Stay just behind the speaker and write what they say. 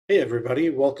Hey everybody,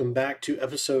 welcome back to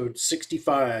episode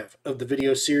 65 of the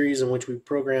video series in which we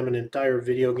program an entire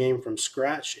video game from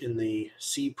scratch in the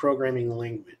C programming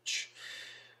language.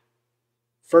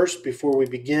 First, before we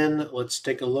begin, let's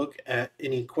take a look at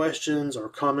any questions or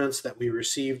comments that we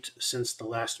received since the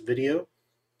last video.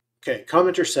 Okay,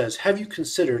 commenter says, have you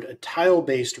considered a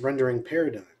tile-based rendering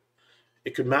paradigm?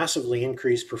 It could massively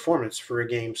increase performance for a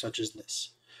game such as this.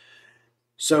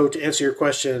 So to answer your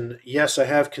question, yes, I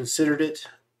have considered it.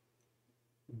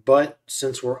 But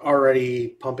since we're already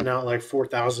pumping out like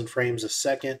 4,000 frames a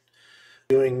second,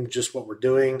 doing just what we're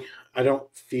doing, I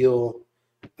don't feel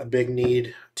a big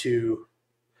need to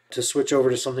switch over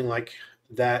to something like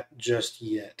that just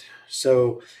yet.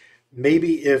 So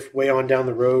maybe if way on down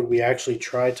the road we actually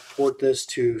try to port this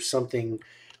to something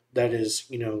that is,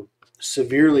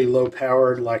 severely low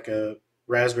powered like a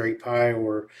Raspberry Pi,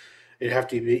 or it'd have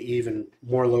to be even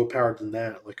more low powered than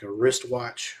that, like a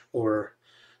wristwatch or,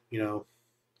 you know,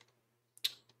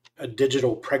 a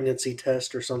digital pregnancy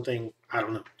test or something. I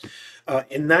don't know.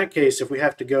 In that case, if we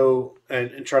have to go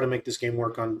and try to make this game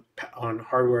work on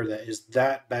hardware that is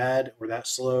that bad or that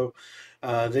slow,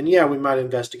 then yeah, we might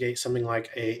investigate something like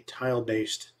a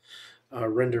tile-based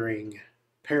rendering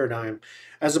paradigm,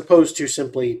 as opposed to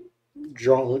simply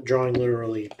drawing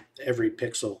literally every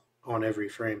pixel on every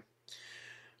frame.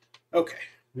 Okay,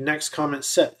 next comment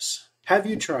says, have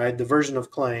you tried the version of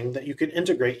Clang that you can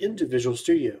integrate into Visual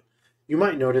Studio? You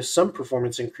might notice some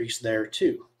performance increase there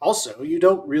too. Also, you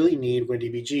don't really need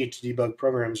WinDBG to debug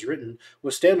programs written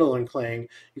with standalone Clang.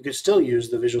 You can still use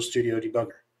the Visual Studio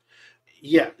debugger.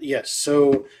 Yes.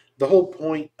 So the whole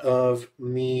point of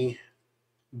me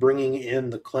bringing in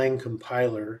the Clang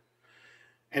compiler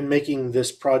and making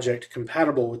this project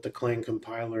compatible with the Clang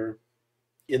compiler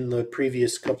in the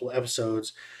previous couple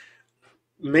episodes,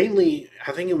 I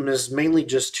think it was mainly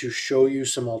just to show you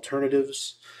some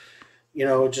alternatives.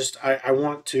 I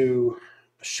want to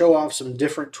show off some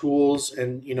different tools,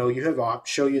 and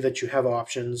show you that you have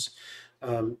options,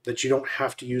 that you don't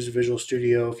have to use Visual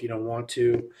Studio if you don't want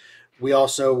to. We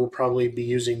also will probably be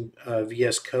using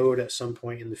VS Code at some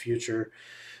point in the future.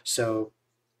 So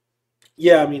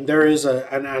yeah, I mean, there is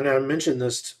and I mentioned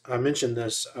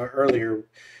this. Earlier,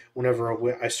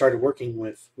 whenever I started working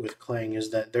with Clang, is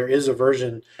that there is a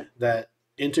version that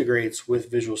integrates with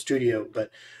Visual Studio,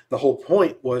 but the whole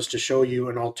point was to show you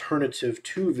an alternative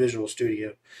to Visual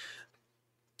Studio.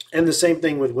 And the same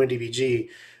thing with WinDBG.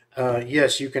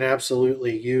 Yes, you can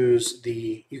absolutely use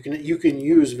you can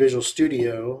use Visual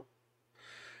Studio.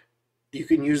 You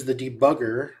can use the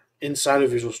debugger inside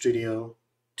of Visual Studio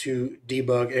to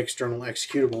debug external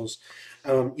executables.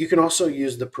 You can also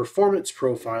use the performance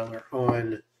profiler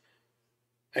on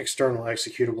external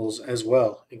executables as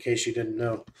well, in case you didn't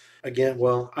know. I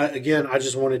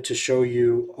just wanted to show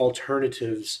you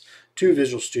alternatives to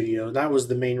Visual Studio. That was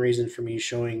the main reason for me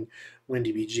showing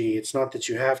WinDBG. It's not that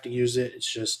you have to use it.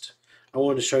 It's just I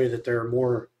wanted to show you that there are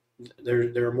more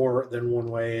than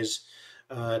one ways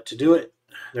to do it.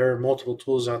 There are multiple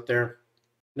tools out there.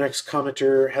 Next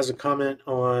commenter has a comment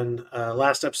on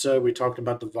last episode. We talked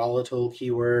about the volatile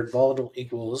keyword. Volatile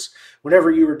equals,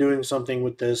 whenever you are doing something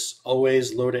with this,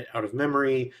 always load it out of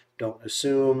memory. Don't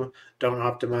assume. Don't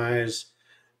optimize.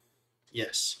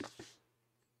 Yes.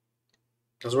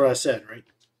 That's what I said, right?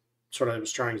 That's what I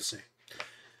was trying to say.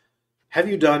 Have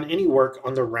you done any work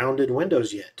on the rounded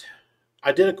windows yet?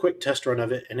 I did a quick test run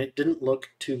of it, and it didn't look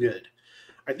too good.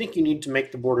 I think you need to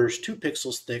make the borders 2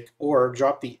 pixels thick or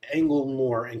drop the angle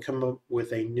more and come up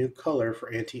with a new color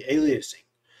for anti-aliasing.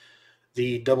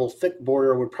 The double thick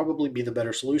border would probably be the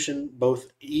better solution,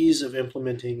 both ease of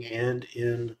implementing and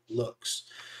in looks.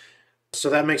 So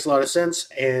that makes a lot of sense,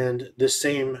 and this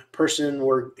same person,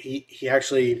 he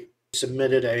actually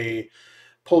submitted a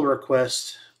pull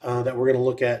request that we're going to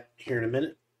look at here in a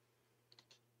minute.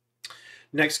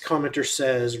 Next commenter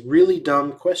says, really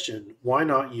dumb question. Why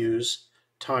not use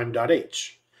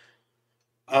time.h?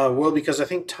 Well, because I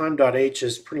think time.h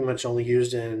is pretty much only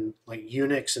used in like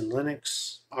Unix and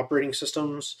Linux operating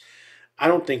systems. I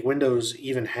don't think Windows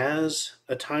even has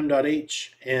a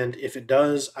time.h, and if it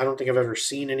does, I don't think I've ever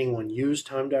seen anyone use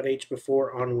time.h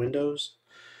before on Windows.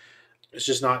 It's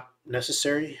just not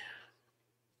necessary.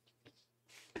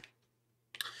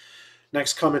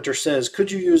 Next commenter says,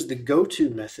 could you use the goto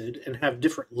method and have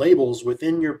different labels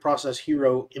within your process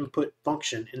hero input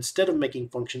function instead of making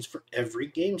functions for every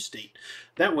game state?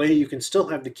 That way you can still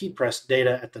have the key press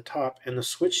data at the top, and the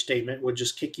switch statement would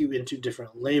just kick you into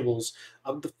different labels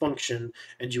of the function,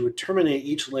 and you would terminate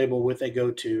each label with a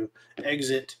goto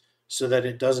exit so that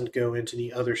it doesn't go into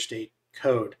the other state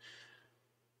code.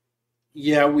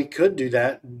 Yeah, we could do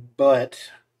that,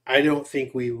 but I don't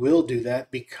think we will do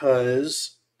that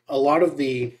because a lot of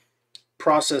the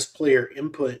process player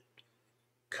input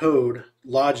code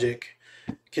logic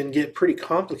can get pretty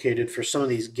complicated for some of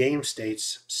these game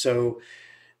states. So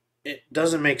it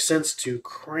doesn't make sense to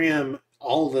cram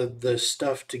all the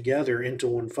stuff together into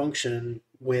one function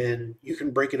when you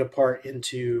can break it apart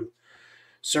into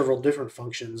several different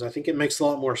functions. I think it makes a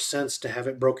lot more sense to have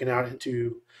it broken out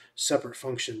into separate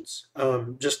functions,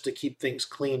 just to keep things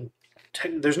clean.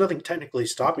 There's nothing technically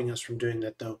stopping us from doing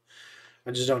that, though.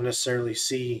 I just don't necessarily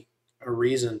see a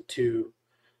reason to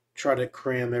try to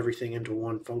cram everything into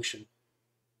one function.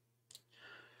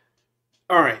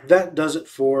 All right, that does it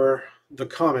for the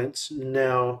comments.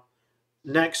 Now,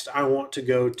 next I want to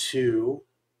go to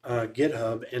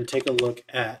GitHub and take a look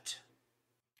at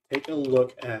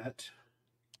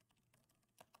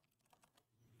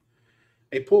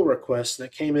a pull request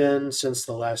that came in since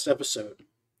the last episode.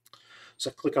 So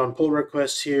click on pull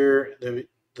requests here.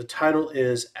 The title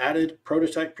is Added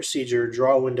Prototype Procedure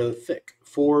Draw Window Thick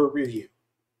for Review.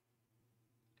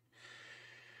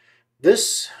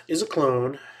 This is a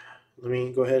clone. Let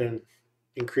me go ahead and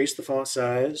increase the font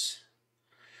size.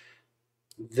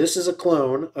 This is a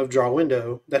clone of Draw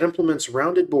Window that implements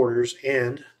rounded borders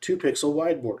and 2-pixel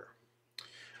wide border.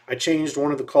 I changed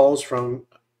one of the calls from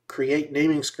create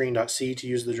naming screen.c to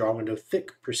use the Draw Window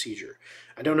Thick procedure.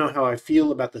 I don't know how I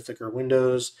feel about the thicker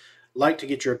windows. Like to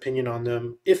get your opinion on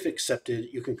them. If accepted,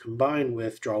 you can combine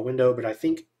with Draw Window, but I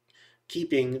think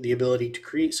keeping the ability to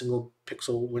create single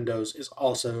pixel windows is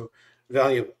also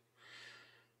valuable.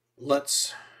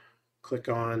 Let's click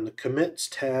on the commits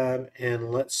tab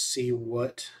and let's see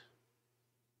what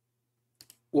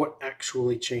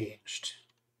actually changed.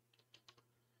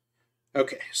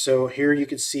 Okay, so here you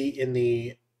can see in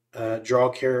the draw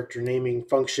character naming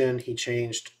function, he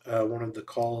changed one of the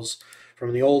calls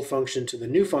from the old function to the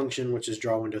new function, which is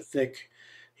draw window thick.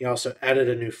 He also added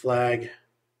a new flag,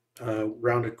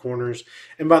 rounded corners.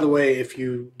 And by the way, if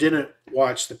you didn't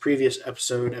watch the previous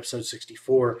episode, episode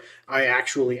 64, I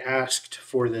actually asked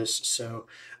for this. So,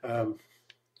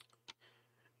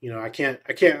 you know,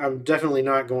 I'm definitely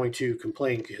not going to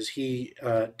complain because he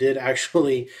did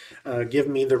actually give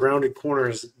me the rounded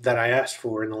corners that I asked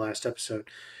for in the last episode.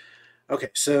 Okay,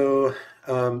 so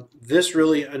this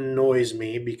really annoys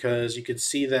me because you can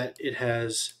see that it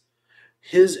has,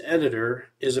 his editor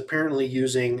is apparently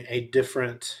using a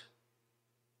different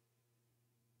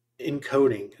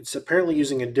encoding. It's apparently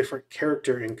using a different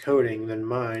character encoding than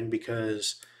mine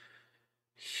because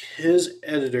his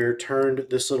editor turned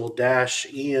this little dash,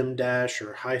 em dash,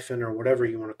 or hyphen, or whatever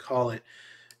you want to call it,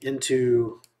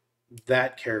 into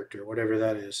that character, whatever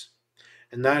that is.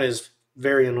 And that is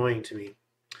very annoying to me.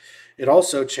 It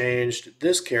also changed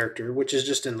this character, which is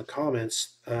just in the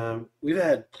comments. We've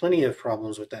had plenty of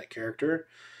problems with that character.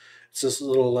 It's this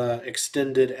little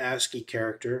extended ASCII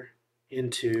character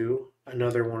into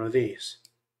another one of these.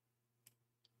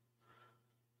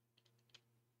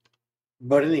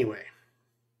 But anyway,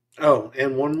 oh,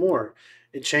 and one more.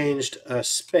 It changed a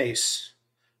space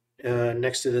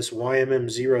next to this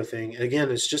YMM0 thing.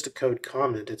 Again, it's just a code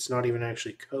comment. It's not even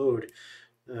actually code.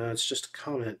 It's just a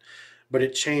comment. But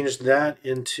it changed that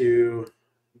into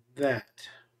that.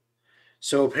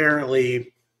 So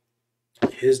apparently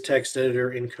his text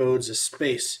editor encodes a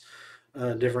space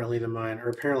differently than mine. Or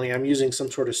apparently I'm using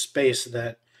some sort of space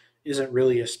that isn't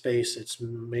really a space. It's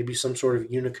maybe some sort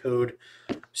of Unicode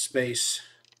space.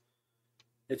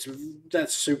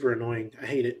 That's super annoying. I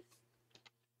hate it.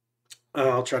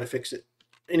 I'll try to fix it.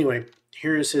 Anyway,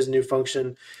 here is his new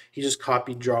function. He just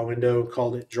copied draw window,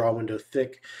 called it draw window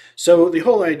thick. So the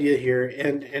whole idea here,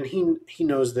 and he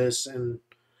knows this and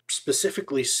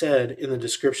specifically said in the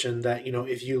description that, you know,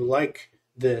 if you like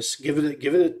this, give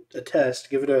it a test,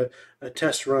 give it a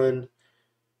test run,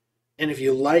 and if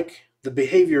you like the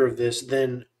behavior of this,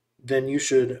 then you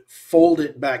should fold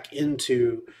it back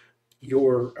into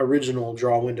your original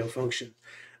draw window function.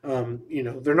 You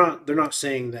know, they're not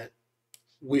saying that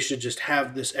we should just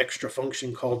have this extra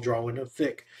function called draw window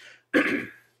thick.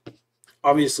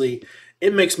 Obviously,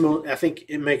 I think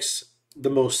it makes the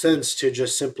most sense to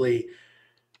just simply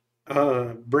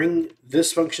bring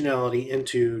this functionality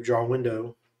into draw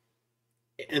window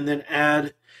and then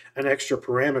add an extra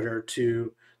parameter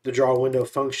to the draw window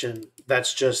function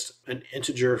that's just an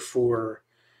integer for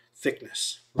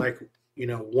thickness, like, you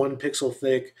know, 1 pixel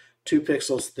thick, 2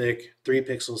 pixels thick, 3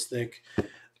 pixels thick.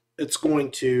 It's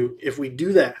going to, if we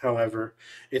do that, however,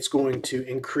 it's going to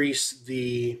increase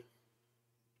the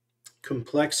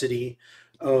complexity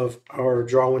of our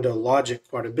draw window logic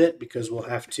quite a bit because we'll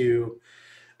have to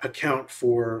account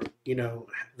for, you know,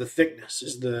 the thickness.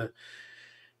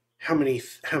 how many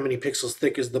pixels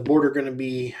thick is the border going to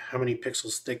be, how many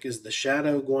pixels thick is the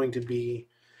shadow going to be,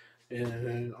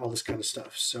 and all this kind of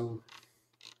stuff. So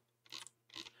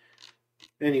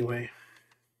anyway,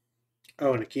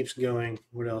 oh, and it keeps going.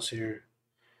 What else here?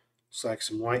 Select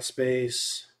some white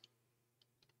space.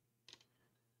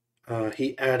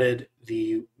 He added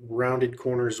the rounded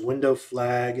corners window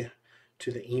flag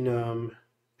to the enum,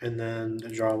 and then the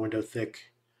draw window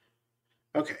thick.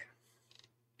 Okay,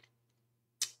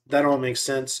 that all makes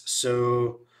sense.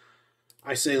 So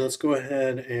I say let's go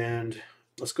ahead and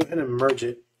merge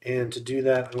it. And to do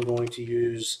that, I'm going to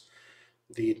use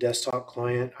the desktop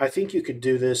client. I think you could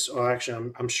do this. Oh,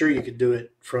 actually, I'm sure you could do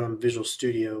it from Visual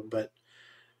Studio, but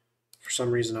for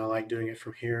some reason I like doing it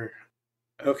from here.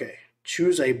 Okay,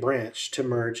 choose a branch to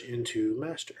merge into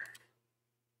master.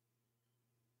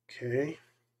 Okay.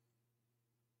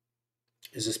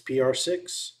 Is this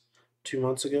PR6? 2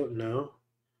 months ago? No.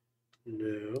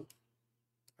 No.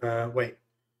 Wait.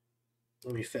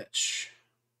 Let me fetch.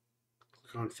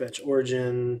 Click on fetch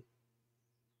origin.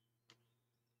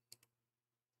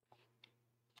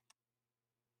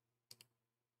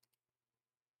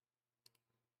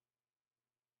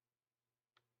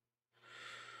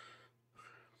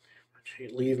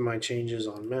 Leave my changes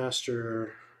on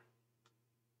master.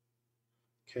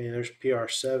 Okay, there's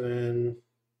PR7.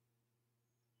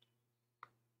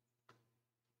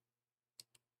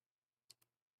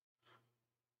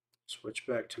 Switch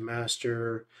back to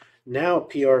master. Now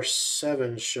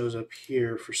PR7 shows up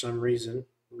here for some reason.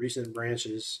 Recent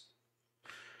branches.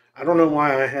 I don't know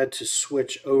why I had to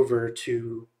switch over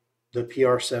to the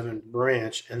PR7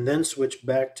 branch and then switch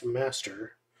back to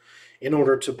master in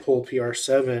order to pull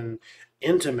PR7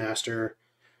 into master.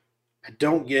 I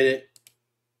don't get it,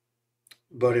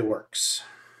 but it works.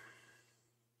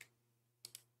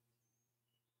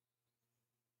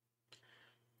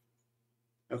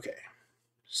 Okay,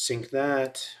 sync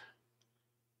that.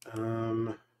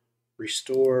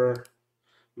 Restore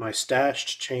my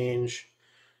stashed change,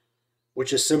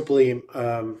 which is simply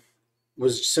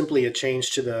was simply a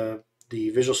change to the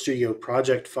Visual Studio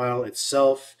project file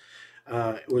itself.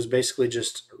 It was basically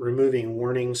just removing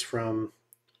warnings from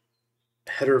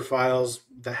header files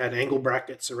that had angle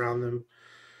brackets around them.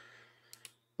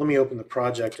 Let me open the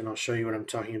project and I'll show you what I'm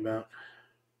talking about.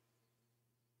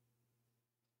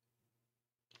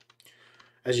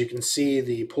 As you can see,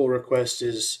 the pull request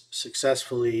is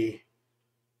successfully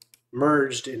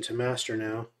merged into master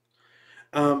now.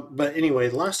 But anyway,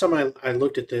 the last time I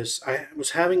looked at this, I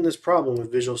was having this problem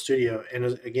with Visual Studio.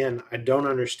 And again, I don't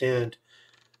understand.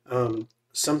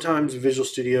 Sometimes Visual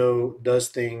Studio does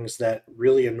things that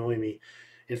really annoy me.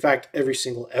 In fact, every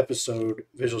single episode,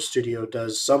 Visual Studio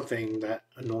does something that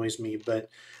annoys me. But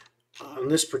on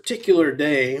this particular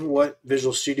day, what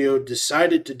Visual Studio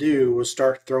decided to do was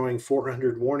start throwing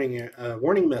 400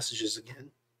 warning messages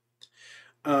again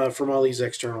from all these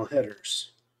external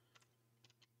headers.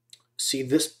 See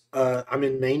this, I'm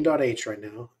in main.h right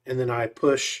now, and then I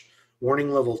push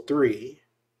warning level 3.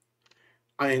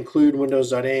 I include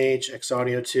windows.h,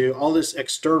 xaudio2, all these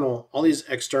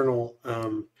external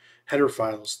header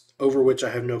files over which I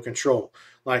have no control.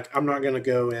 Like, I'm not going to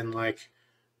go and like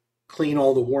clean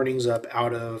all the warnings up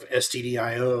out of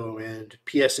stdio and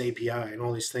psapi and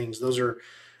all these things. Those are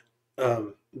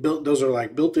those are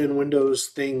like built-in Windows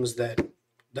things that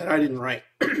I didn't write.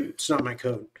 It's not my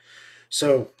code.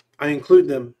 So I include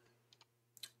them,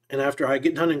 and after I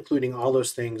get done including all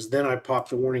those things, then I pop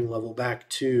the warning level back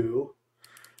to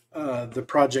the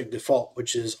project default,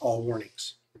 which is all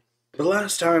warnings. The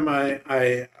last time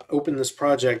I opened this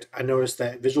project, I noticed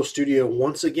that Visual Studio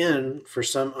once again, for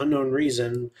some unknown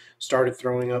reason, started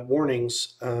throwing up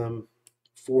warnings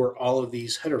for all of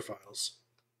these header files.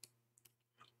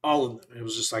 All of them. It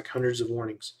was just like hundreds of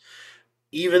warnings.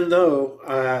 Even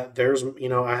though there's,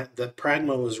 the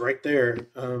pragma was right there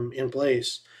in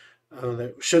place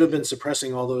that should have been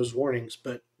suppressing all those warnings,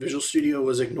 but Visual Studio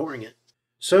was ignoring it.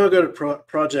 So I'll go to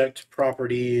project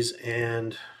properties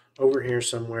and over here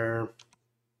somewhere,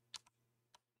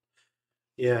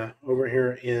 yeah, over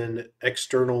here in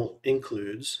external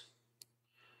includes,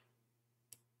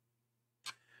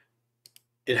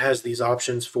 it has these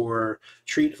options for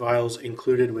treat files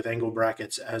included with angle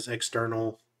brackets as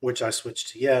external, which I switched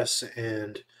to yes,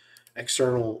 and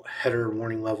external header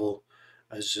warning level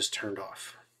is just turned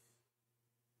off.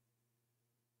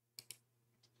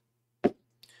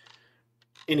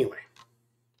 Anyway,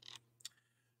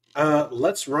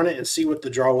 let's run it and see what the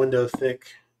draw window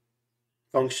thick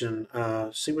function,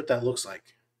 see what that looks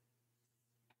like.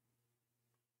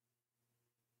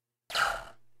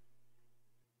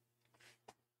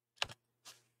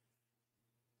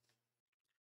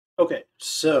 Okay,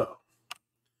 so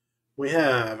we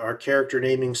have our character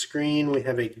naming screen. We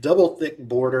have a double thick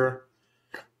border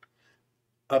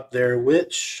up there,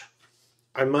 which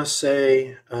I must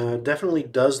say definitely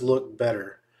does look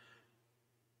better.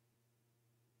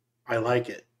 I like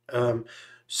it.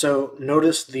 So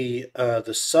notice the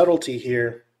subtlety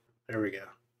here. There we go.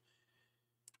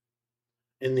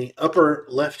 In the upper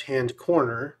left-hand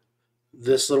corner,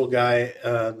 this little guy,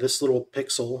 this little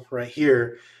pixel right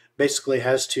here, basically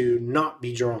has to not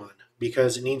be drawn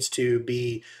because it needs to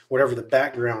be whatever the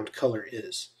background color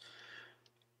is.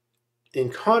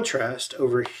 In contrast,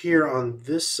 over here on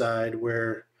this side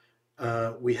where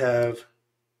we have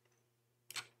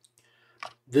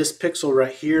this pixel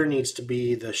right here needs to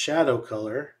be the shadow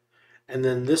color, and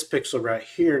then this pixel right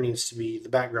here needs to be the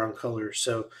background color.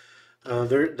 So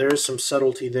there's some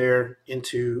subtlety there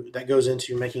that goes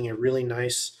into making a really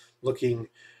nice looking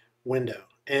window.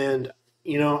 And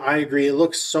you know, I agree. It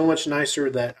looks so much nicer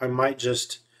that I might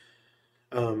just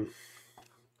um,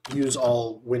 use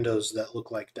all windows that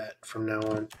look like that from now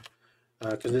on,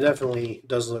 because it definitely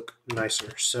does look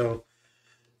nicer. So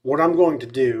what I'm going to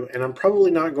do, and I'm probably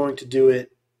not going to do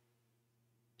it.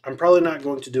 I'm probably not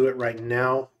going to do it right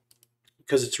now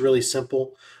because it's really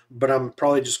simple. But I'm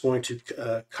probably just going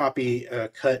to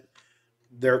cut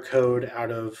their code out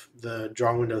of the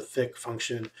draw window thick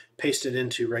function, paste it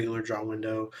into regular draw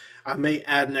window. I may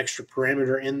add an extra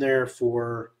parameter in there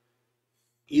for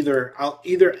I'll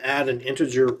either add an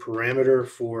integer parameter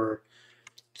for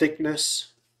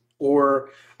thickness,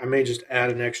 or I may just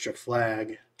add an extra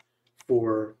flag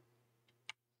for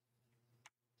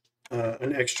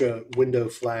an extra window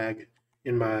flag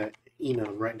in my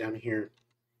enum right down here.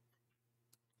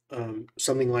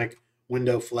 Something like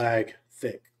window flag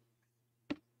thick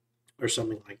or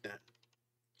something like that.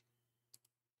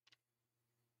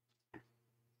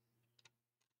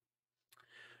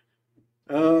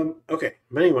 Okay,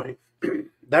 but anyway,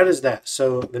 that is that.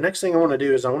 So the next thing I want to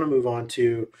do is I want to move on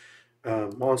to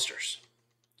monsters.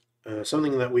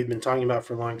 Something that we've been talking about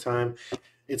for a long time.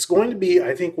 It's going to be,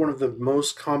 I think, one of the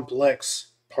most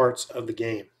complex parts of the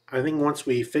game. I think once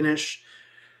we finish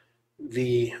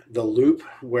the loop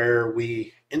where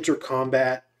we enter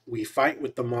combat, we fight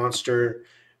with the monster,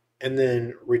 and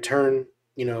then return,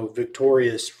 you know,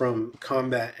 victorious from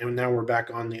combat, and now we're back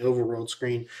on the overworld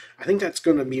screen. I think that's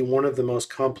going to be one of the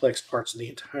most complex parts of the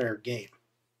entire game.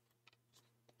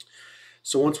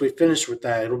 So once we finish with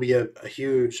that, it'll be a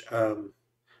huge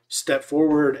step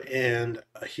forward and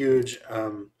a huge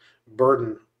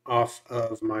burden off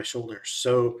of my shoulders.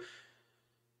 So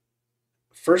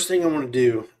first thing I want to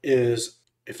do is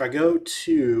if I go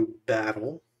to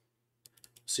battle,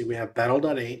 see we have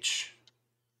battle.h,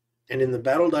 and in the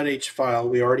battle.h file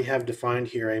we already have defined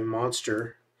here a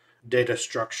monster data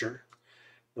structure.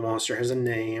 The monster has a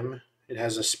name, it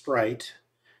has a sprite,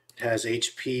 it has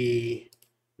HP,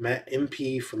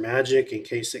 MP for magic in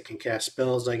case it can cast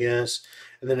spells, I guess,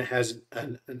 and then it has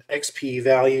an XP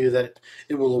value that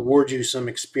it will award you some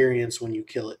experience when you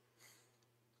kill it.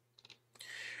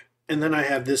 And then I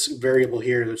have this variable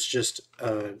here that's just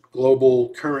a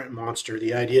global current monster.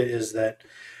 The idea is that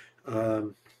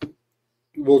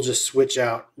we'll just switch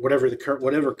out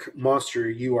whatever monster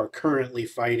you are currently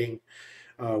fighting.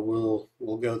 Will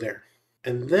go there.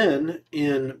 And then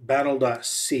in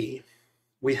battle.c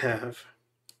we have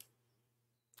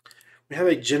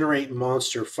a generate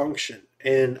monster function,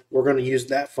 and we're going to use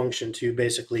that function to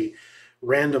basically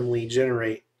randomly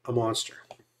generate a monster.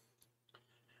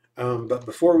 But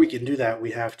before we can do that,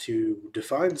 we have to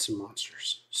define some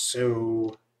monsters.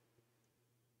 So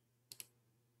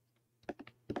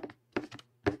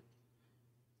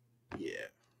yeah.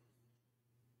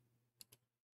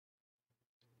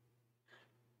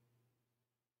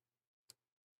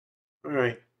 All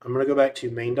right, I'm going to go back to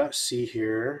main.c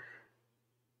here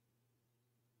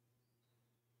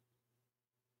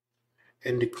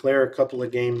and declare a couple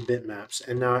of game bitmaps.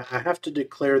 And now I have to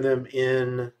declare them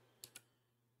in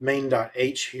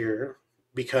main.h here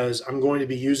because I'm going to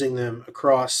be using them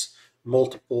across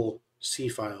multiple C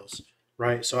files,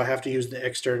 right? So I have to use the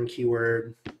extern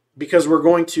keyword because we're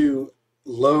going to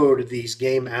load these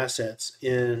game assets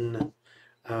in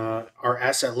our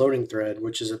asset loading thread,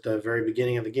 which is at the very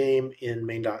beginning of the game in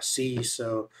main.c.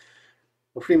 So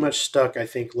we're pretty much stuck, I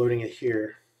think, loading it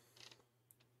here.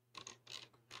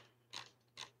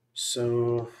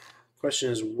 So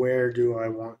question is, where do I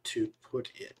want to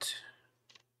put it?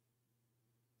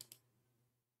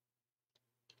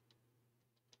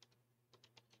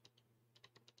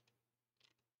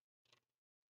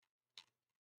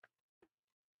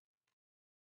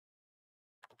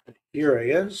 Here, I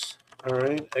guess. All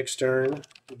right, extern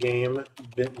game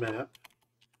bitmap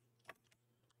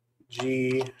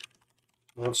G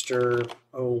monster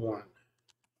 01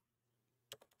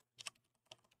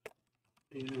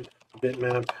 and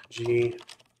bitmap G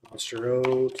monster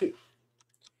 02.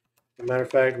 As a matter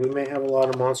of fact, we may have a lot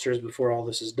of monsters before all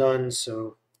this is done,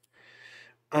 so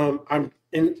I'm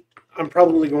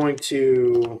probably going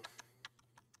to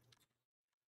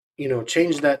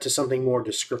change that to something more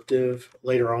descriptive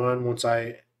later on once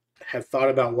I have thought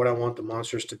about what I want the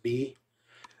monsters to be.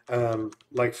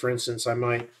 Like for instance, I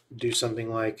might do something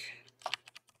like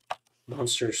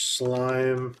monster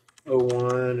slime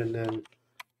 01 and then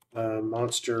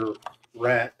monster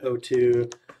rat 02.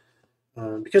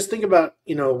 Because think about,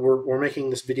 we're making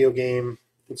this video game.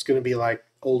 It's going to be like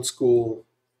old school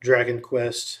Dragon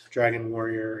Quest, Dragon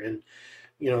Warrior, and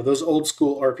those old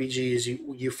school RPGs.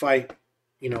 You fight,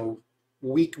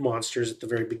 weak monsters at the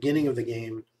very beginning of the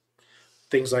game.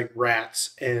 Things like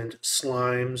rats and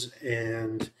slimes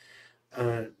and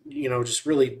just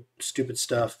really stupid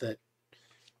stuff that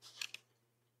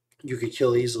you could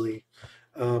kill easily.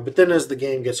 But then as the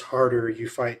game gets harder, you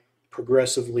fight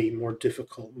progressively more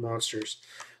difficult monsters.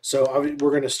 So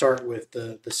we're going to start with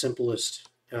the simplest,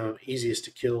 easiest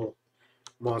to kill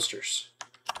monsters.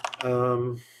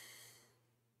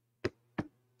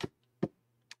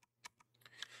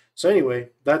 So anyway,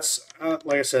 that's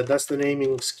like I said, that's the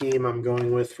naming scheme I'm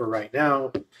going with for right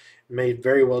now. It may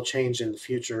very well change in the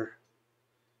future.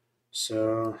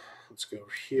 So let's go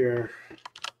over here.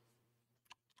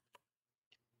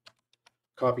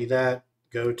 Copy that,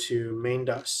 go to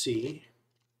main.c.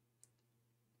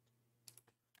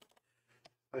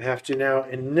 I have to now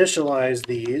initialize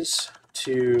these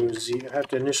to z. I have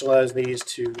to initialize these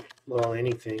to, well,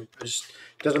 anything. It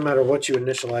doesn't matter what you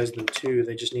initialize them to,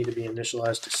 they just need to be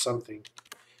initialized to something,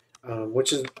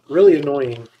 which is really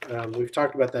annoying. We've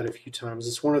talked about that a few times.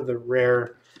 It's one of the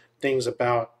rare things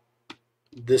about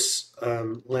this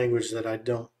language that I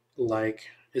don't like,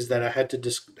 is that I had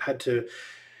to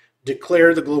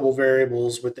declare the global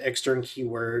variables with the extern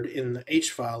keyword in the H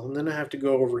file, and then I have to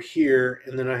go over here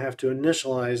and then I have to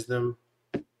initialize them,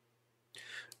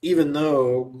 even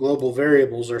though global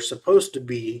variables are supposed to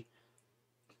be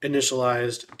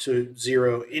initialized to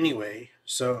 0 anyway.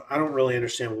 So I don't really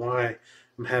understand why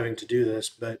I'm having to do this,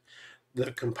 but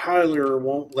the compiler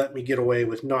won't let me get away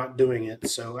with not doing it,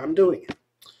 so I'm doing it.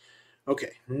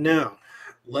 Okay, now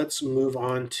let's move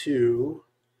on to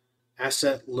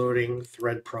asset loading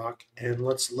thread proc, and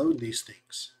let's load these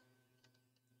things.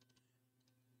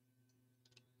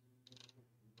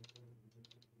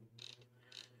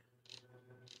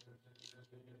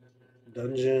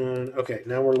 Dungeon. Okay,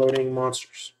 now we're loading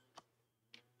monsters.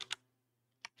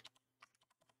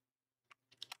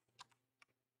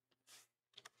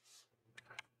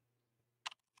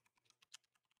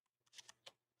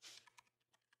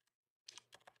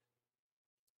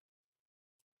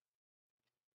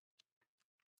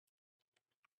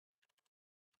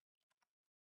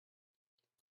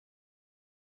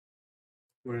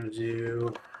 We're going to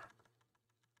do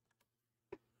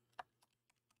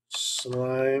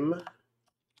slime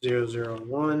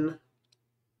 001.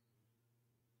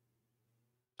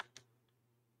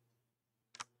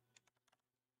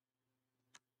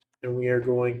 And we are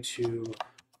going to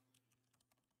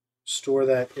store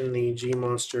that in the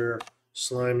gmonster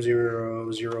slime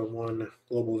 001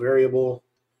 global variable.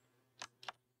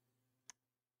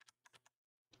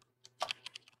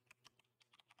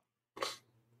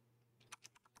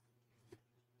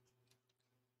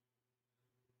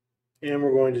 And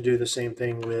we're going to do the same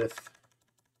thing with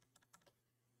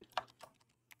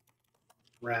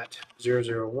rat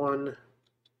 001.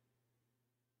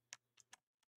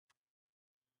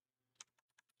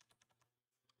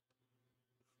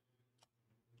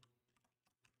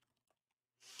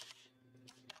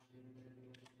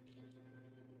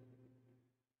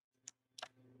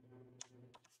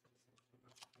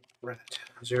 Rat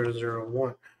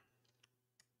 001.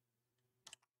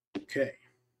 Okay.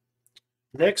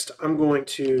 Next, I'm going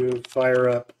to fire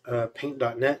up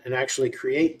paint.net and actually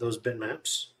create those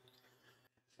bitmaps.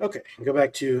 Okay, go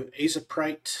back to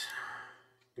Azaprite,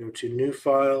 go to new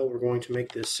file. We're going to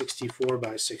make this 64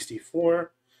 by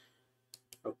 64.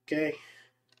 Okay.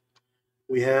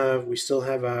 We still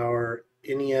have our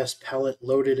NES palette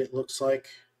loaded, it looks like.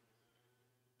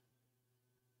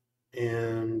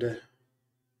 And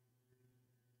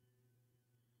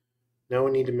now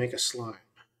we need to make a slime.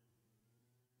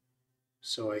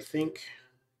 So I think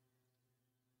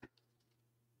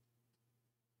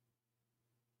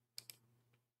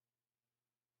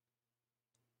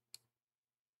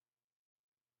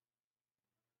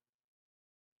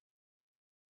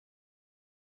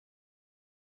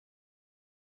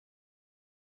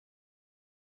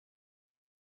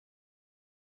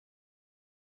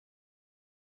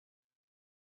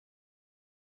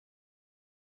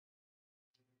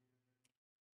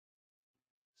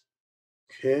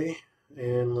Okay,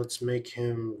 and let's make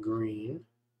him green.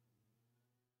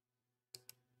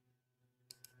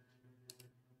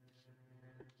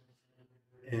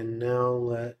 And now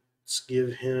let's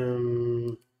give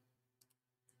him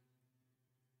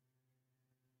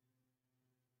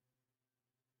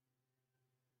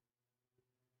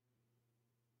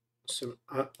some,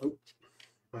 oh,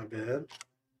 my bad.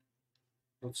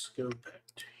 Let's go back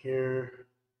to here.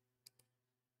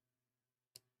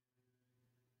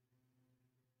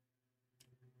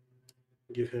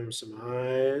 Give him some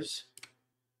eyes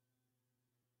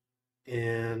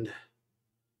and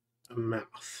a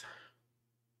mouth.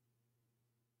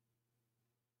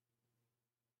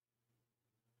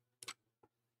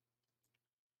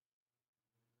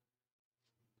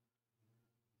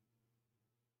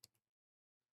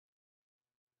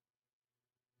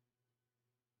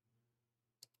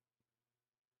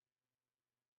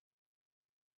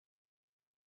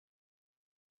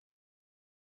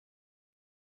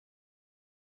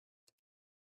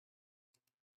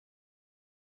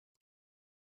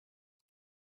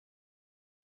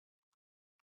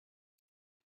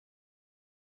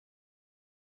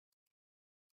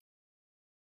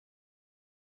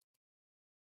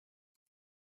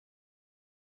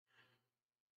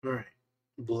 All right,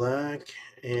 black,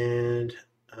 and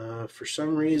for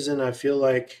some reason I feel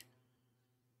like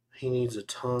he needs a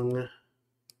tongue,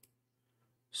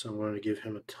 so I'm going to give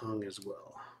him a tongue as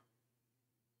well.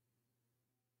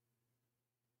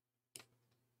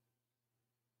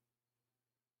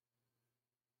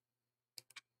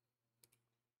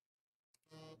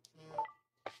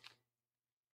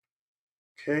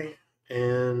 Okay,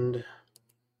 and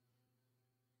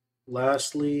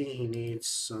lastly, he needs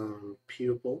some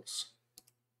pupils.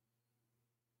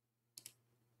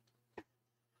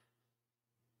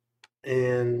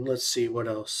 And let's see what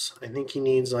else. I think he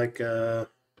needs like a,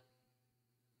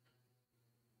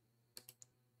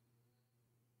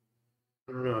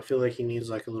 I don't know, I feel like he needs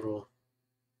like a little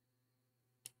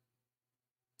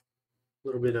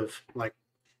bit of like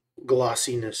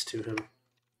glossiness to him.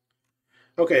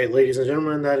 Okay, ladies and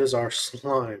gentlemen, that is our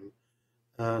slime.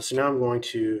 So now I'm going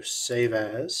to save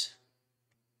as,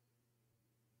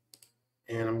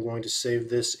 and I'm going to save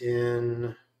this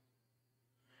in.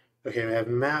 Okay, we have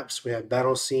maps, we have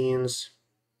battle scenes.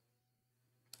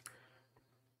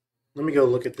 Let me go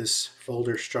look at this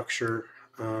folder structure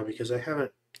because I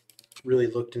haven't really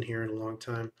looked in here in a long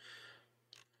time.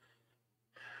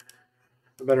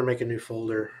 I better make a new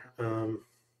folder.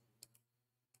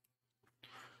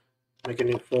 Make a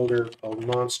new folder called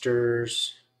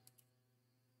monsters.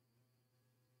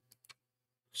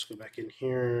 Let's go back in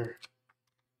here.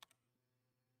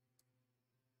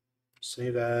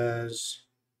 Save as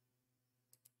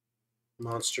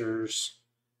monsters,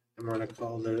 and we're going to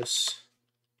call this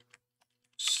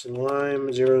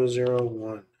slime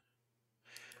 001.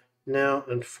 Now,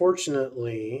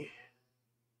 unfortunately,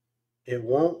 it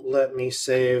won't let me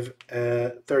save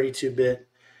at 32-bit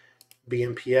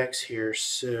BMPX here,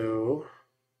 so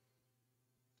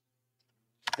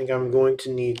I think I'm going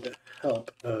to need the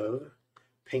help of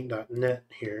paint.net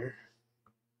here.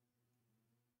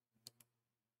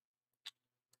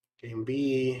 Game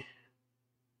B,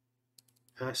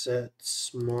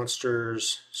 assets,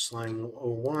 monsters, slime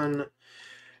 01,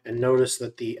 and notice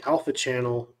that the alpha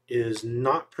channel is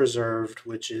not preserved,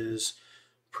 which is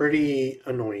pretty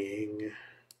annoying.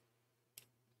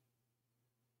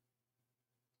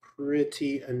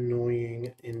 Pretty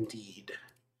annoying indeed.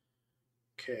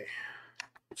 Okay,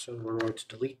 so we're going to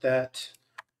delete that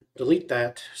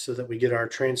so that we get our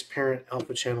transparent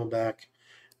alpha channel back.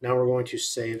 Now we're going to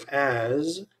save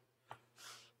as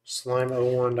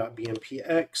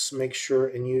slime01.bmpx. Make sure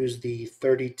and use the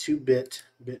 32-bit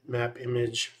bitmap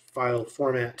image file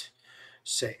format.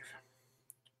 Save.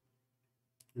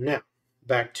 Now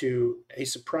back to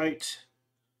Asaprite.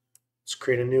 Let's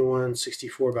create a new one,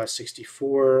 64 by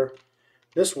 64.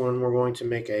 This one we're going to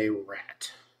make a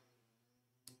rat.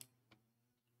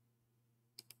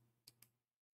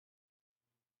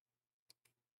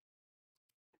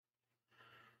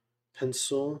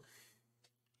 Pencil,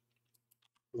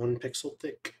 1 pixel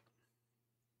thick.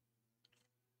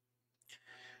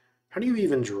 How do you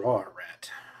even draw a rat?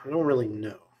 I don't really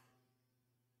know.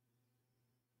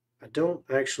 I don't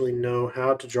actually know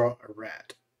how to draw a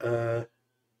rat.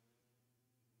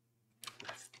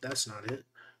 That's not it.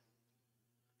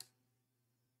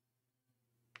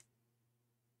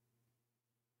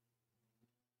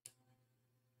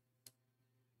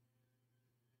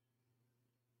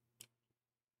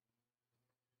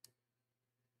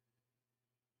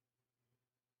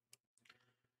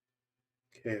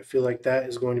 Okay, I feel like that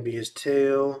is going to be his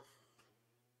tail.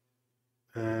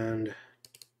 And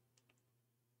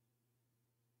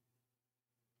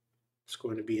it's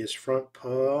going to be his front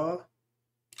paw.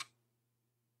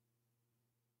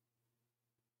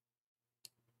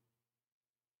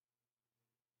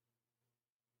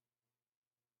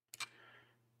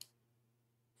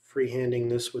 Freehanding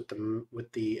this with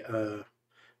the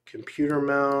computer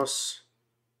mouse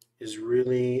is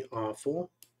really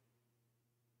awful.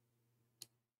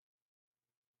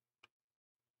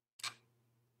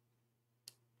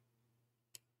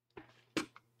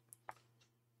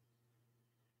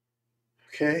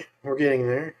 Okay, we're getting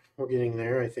there. We're getting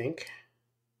there, I think.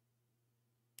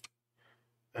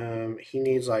 He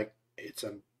needs it's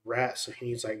a rat, so he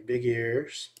needs like big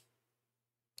ears.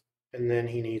 And then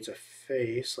he needs a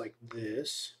face like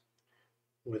this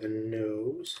with a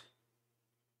nose.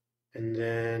 And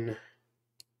then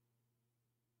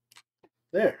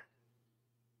there.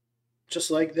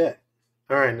 Just like that.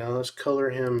 Alright, now let's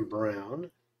color him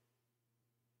brown.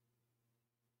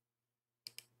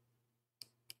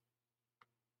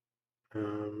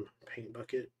 Paint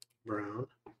bucket, brown.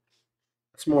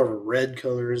 It's more of a red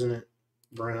color, isn't it?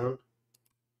 Brown.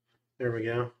 There we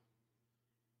go.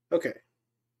 Okay.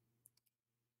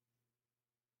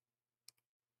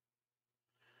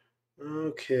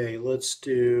 Okay, let's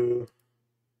do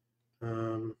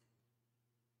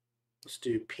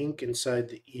pink inside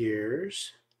the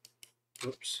ears.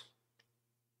 Oops.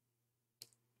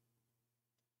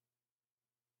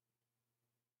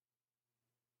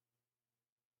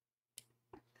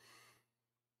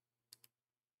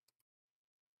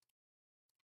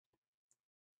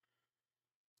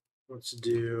 Let's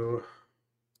do,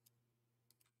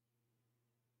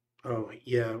 oh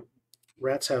yeah,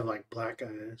 rats have like black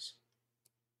eyes.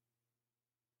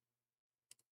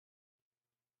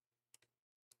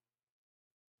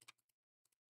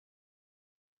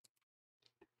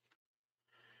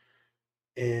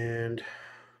 And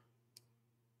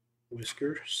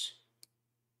whiskers.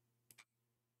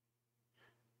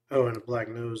 Oh, and a black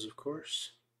nose, of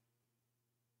course.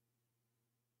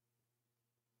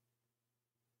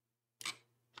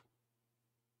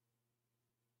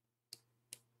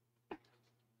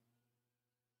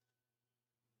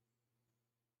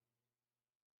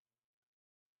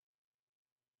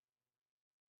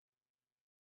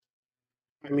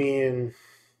 I mean,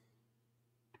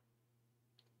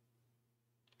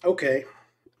 okay,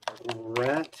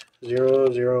 rat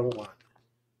 001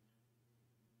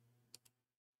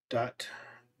 dot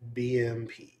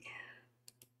bmp.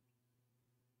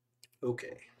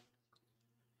 Okay.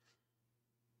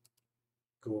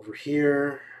 Go over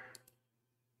here.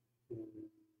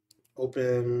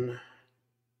 Open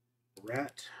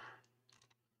rat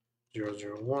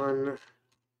 001.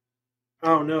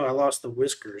 Oh no, I lost the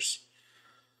whiskers.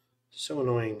 So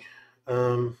annoying.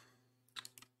 Right.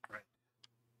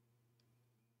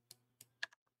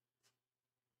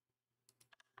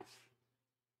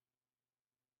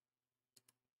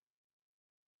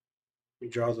 Let me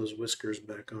draw those whiskers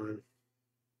back on.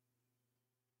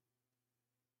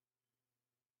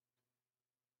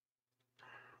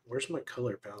 Where's my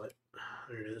color palette?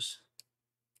 There it is.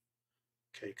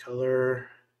 Okay, color.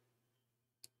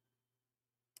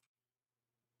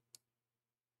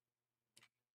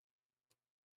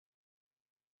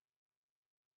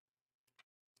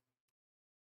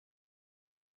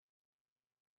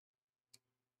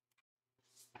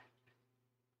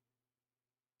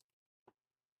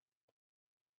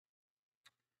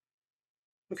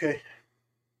 Okay,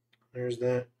 there's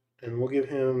that. And we'll give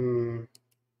him,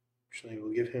 actually,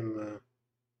 we'll give him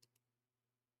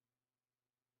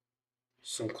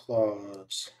some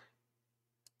claws.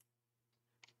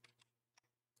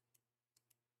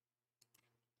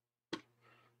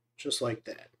 Just like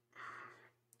that.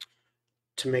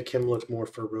 To make him look more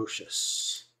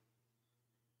ferocious.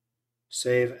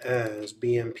 Save as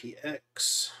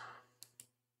BMPX.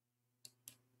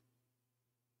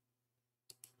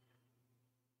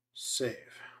 Save.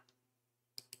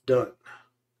 Done.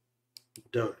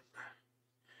 Done.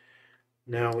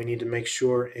 Now we need to make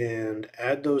sure and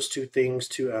add those two things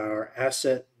to our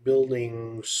asset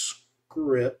building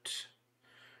script,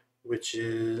 which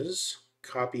is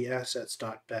copy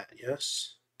assets.bat,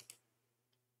 yes?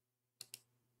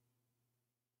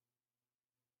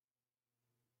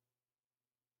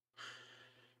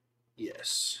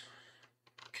 Yes.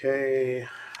 Okay. Let's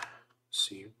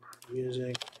see,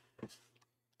 music.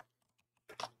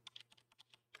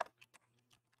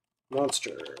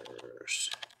 Monsters.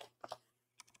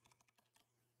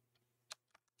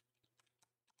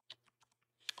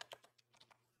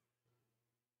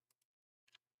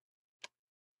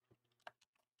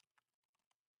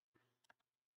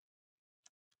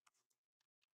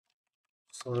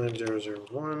 slime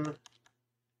 001.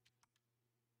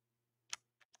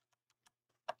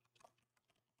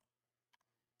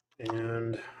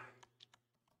 And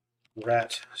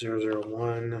rat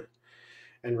 001.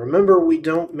 And remember, we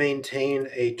don't maintain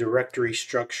a directory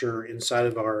structure inside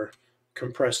of our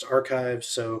compressed archive,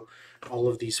 so all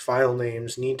of these file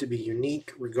names need to be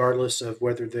unique regardless of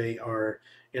whether they are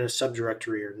in a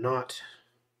subdirectory or not.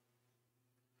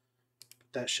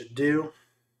 That should do.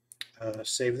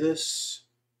 Save this.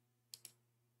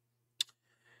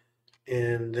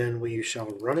 And then we shall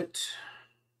run it.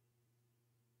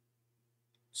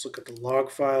 Let's look at the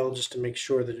log file just to make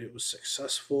sure that it was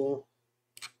successful.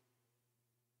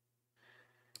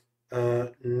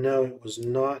 No, it was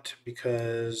not,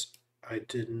 because I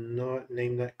did not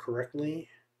name that correctly.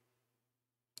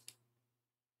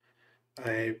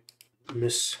 I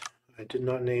did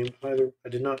not name either. I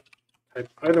did not type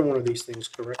either one of these things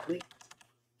correctly.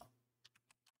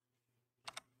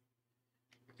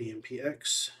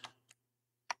 BMPX.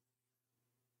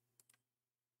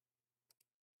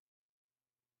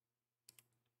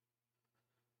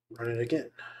 Run it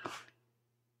again.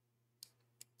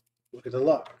 Look at the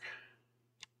log.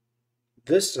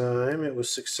 This time it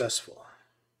was successful.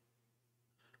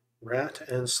 Rat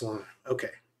and slime.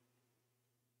 Okay.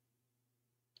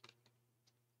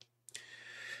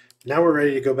 Now we're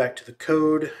ready to go back to the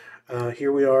code.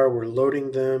 Here we are. We're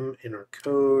loading them in our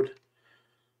code.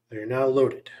 They are now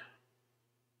loaded.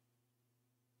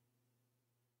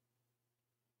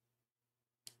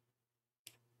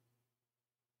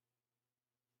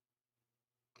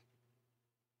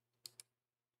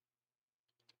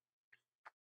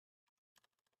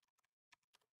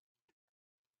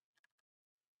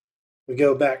 We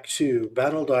go back to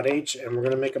battle.h and we're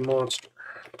going to make a monster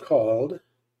called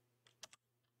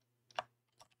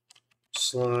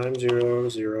slime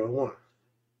 001.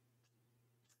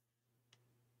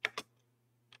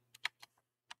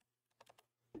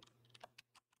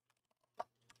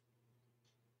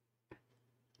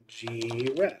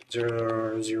 grat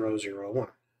 0001.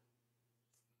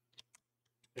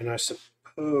 And I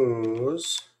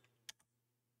suppose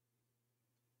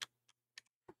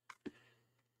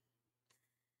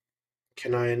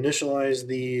can I initialize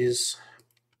these?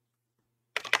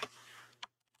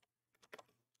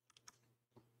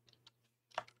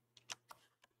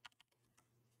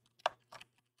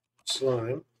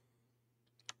 Slime.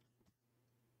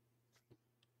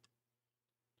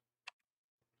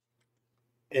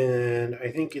 And I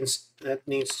think that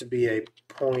needs to be a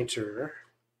pointer.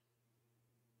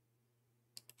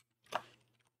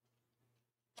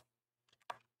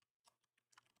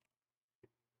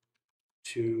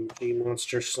 To the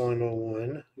monster slime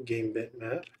 01 game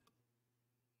bitmap.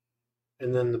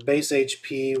 And then the base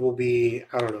HP will be,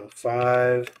 I don't know,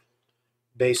 5.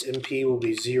 Base MP will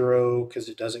be 0 because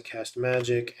it doesn't cast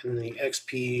magic. And the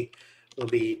XP will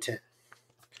be 10.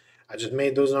 I just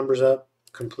made those numbers up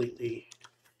completely.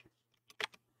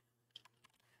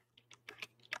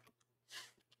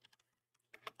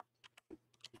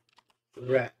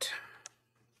 Rat.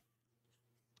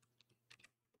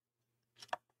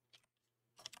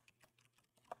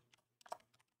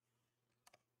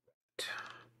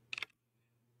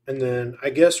 And then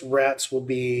I guess rats will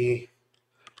be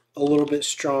a little bit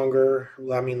stronger.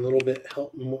 I mean, a little bit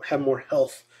have more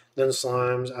health than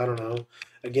slimes. I don't know.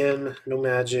 Again, no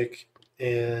magic,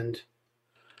 and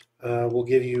we'll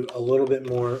give you a little bit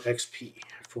more XP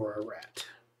for a rat.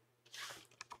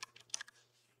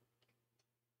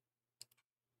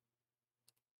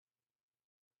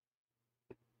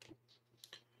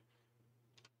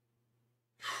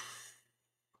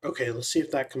 Okay, let's see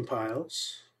if that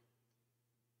compiles.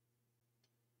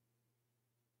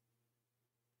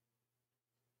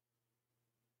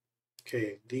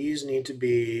 Okay, these need to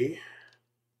be...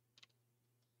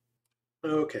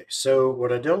 Okay, so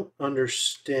what I don't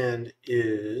understand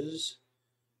is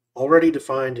already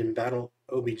defined in battle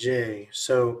OBJ.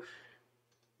 So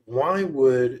why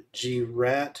would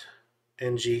grat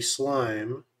and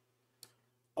gslime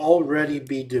already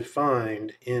be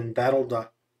defined in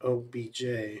battle.obj?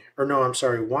 Or no, I'm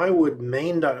sorry, why would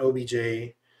main.obj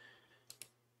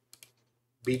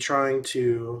be trying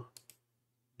to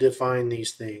define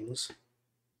these things?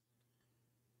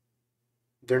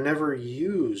 They're never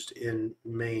used in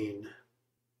main.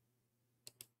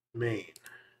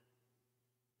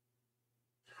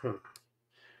 Huh.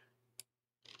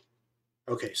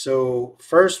 Okay, so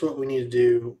first what we need to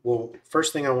do, well,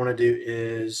 first thing I want to do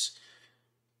is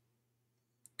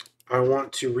I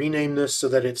want to rename this so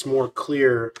that it's more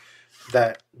clear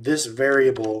that this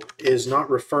variable is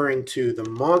not referring to the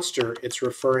monster, it's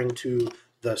referring to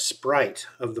the sprite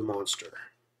of the monster.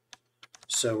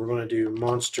 So we're going to do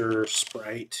monster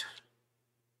sprite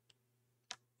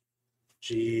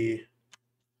G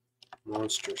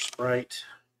monster sprite.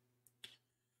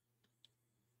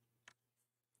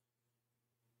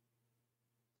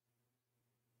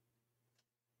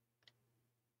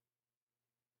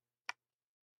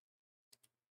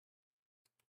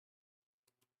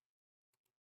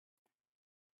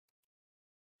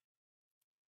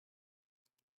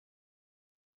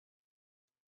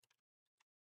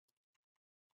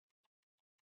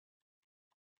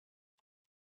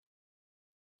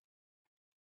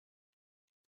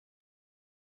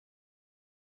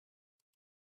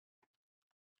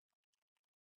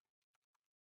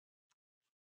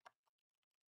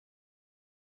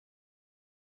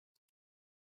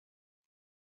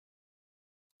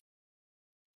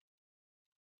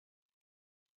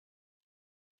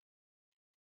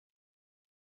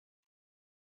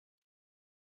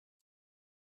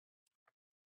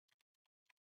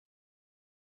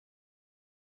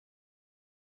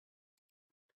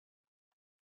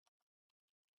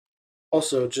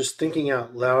 Also, just thinking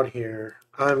out loud here,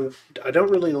 I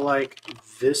don't really like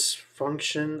this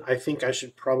function. I think I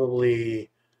should probably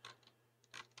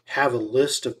have a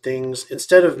list of things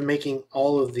instead of making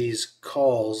all of these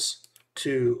calls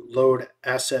to load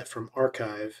asset from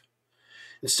archive.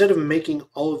 Instead of making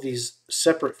all of these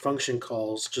separate function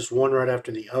calls, just one right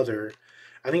after the other,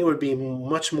 I think it would be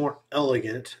much more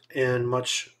elegant and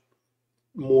much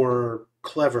more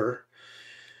clever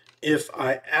if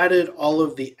I added all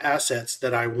of the assets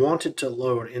that I wanted to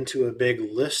load into a big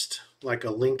list, like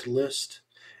a linked list,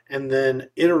 and then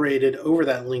iterated over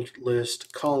that linked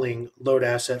list, calling load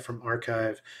asset from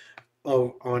archive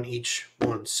on each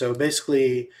one. So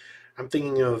basically, I'm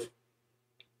thinking of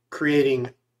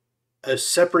creating a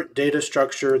separate data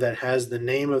structure that has the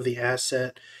name of the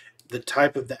asset, the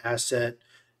type of the asset,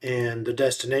 and the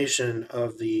destination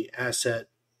of the asset,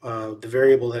 the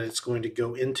variable that it's going to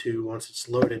go into once it's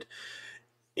loaded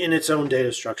in its own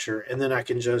data structure. And then I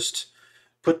can just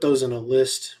put those in a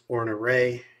list or an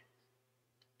array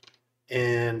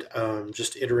and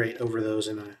just iterate over those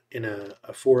in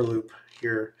a for loop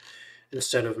here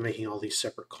instead of making all these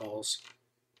separate calls.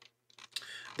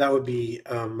 That would be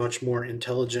much more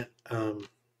intelligent. We'll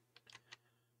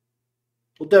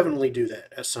definitely do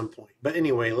that at some point. But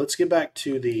anyway, let's get back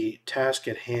to the task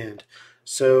at hand.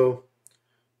 So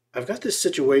I've got this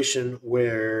situation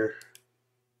where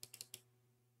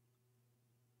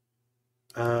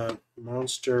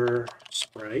monster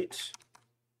sprite,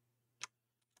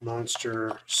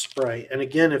 and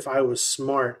again, if I was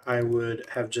smart, I would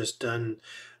have just done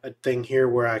a thing here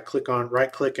where I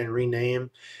right click and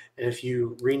rename. And if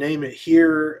you rename it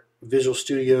here, Visual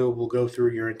Studio will go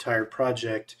through your entire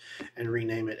project and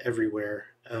rename it everywhere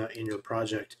in your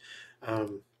project.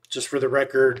 Just for the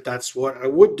record, that's what I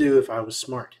would do if I was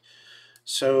smart.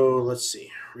 So let's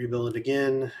see, rebuild it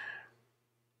again.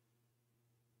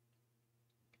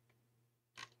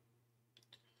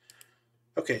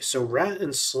 Okay, so rat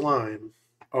and slime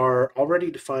are already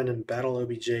defined in battle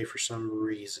obj for some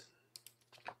reason.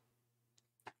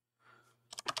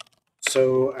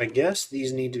 So I guess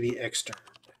these need to be external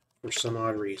for some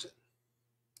odd reason.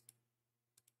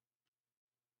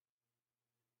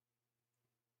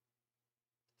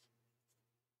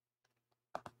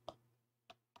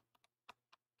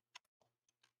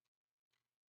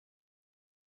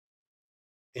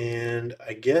 And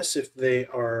I guess if they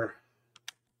are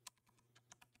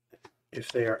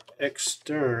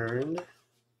extern,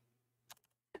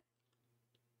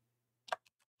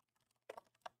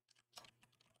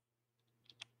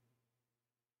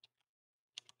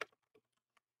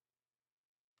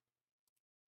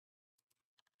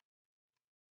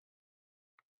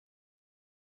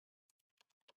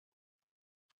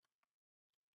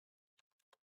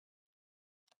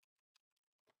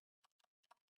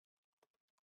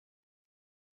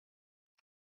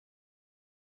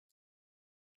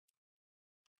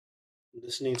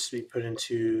 this needs to be put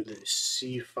into the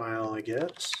C file, I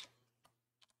guess.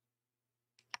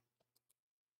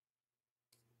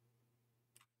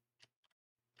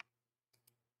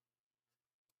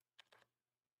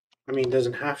 I mean, it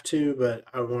doesn't have to, but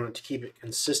I wanted to keep it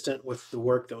consistent with the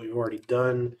work that we've already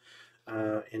done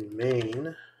in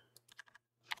main.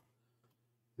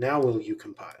 Now will you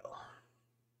compile?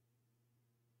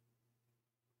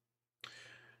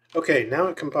 Okay, now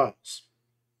it compiles.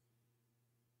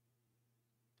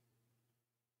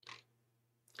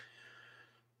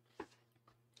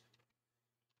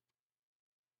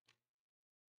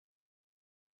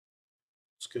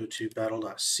 Let's go to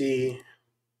battle.c.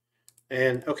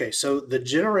 And okay, so the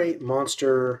generate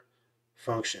monster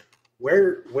function,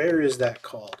 where is that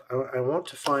called? I want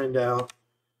to find out.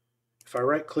 If I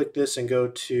right click this and go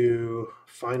to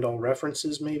find all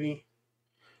references, maybe.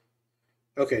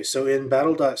 Okay, so in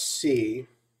battle.c,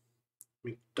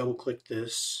 let me double click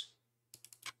this.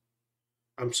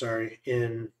 I'm sorry,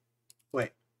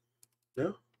 wait,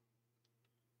 no,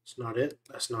 it's not it.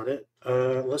 That's not it.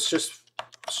 Let's just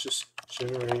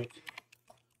generate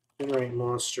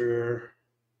monster,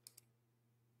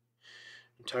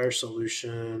 entire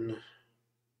solution,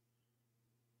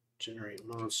 generate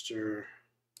monster.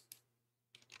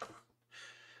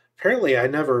 Apparently I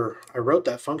wrote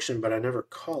that function, but I never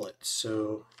call it,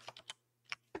 so.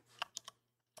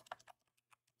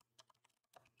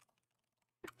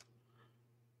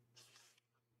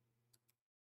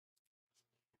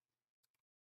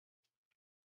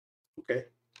 Okay.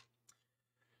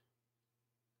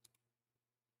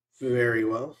 Very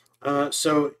well.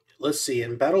 So let's see,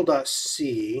 in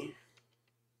battle.c,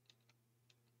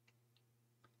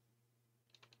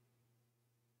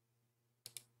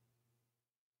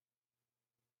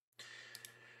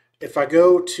 if I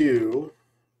go to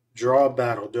draw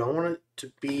battle, do I want it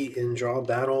to be in draw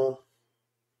battle?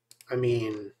 I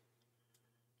mean,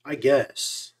 I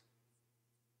guess.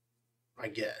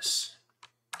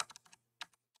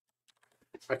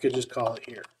 I could just call it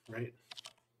here, right?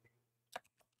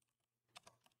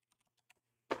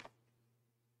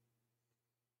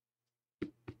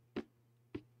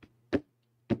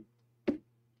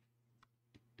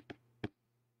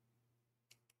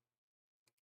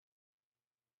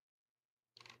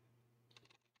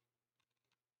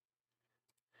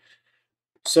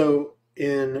 So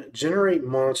in generate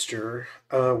monster,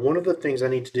 one of the things I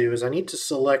need to do is I need to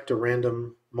select a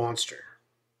random monster.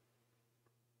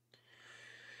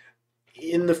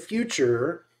 In the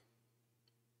future,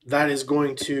 that is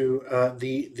going to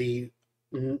the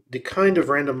kind of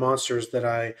random monsters that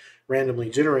I randomly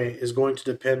generate is going to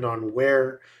depend on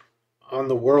where on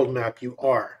the world map you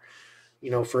are.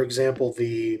 You know, for example,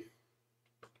 the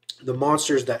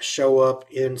monsters that show up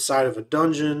inside of a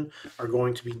dungeon are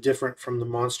going to be different from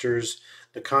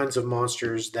the kinds of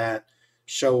monsters that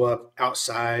show up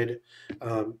outside.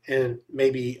 And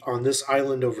maybe on this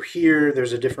island over here,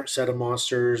 there's a different set of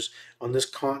monsters. On this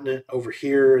continent over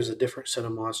here is a different set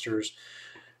of monsters.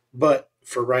 But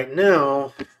for right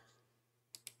now,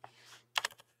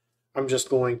 I'm just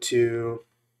going to,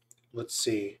 let's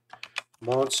see,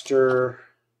 monster,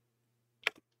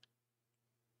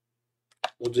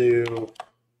 we'll do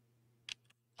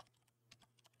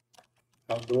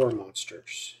outdoor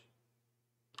monsters.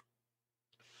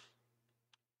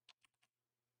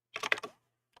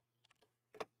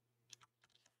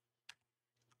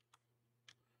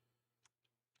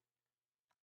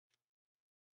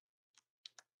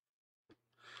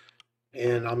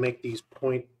 And I'll make these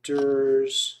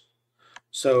pointers.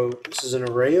 So this is an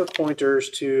array of pointers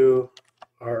to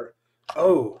our,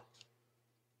 oh,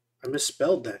 I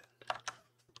misspelled that.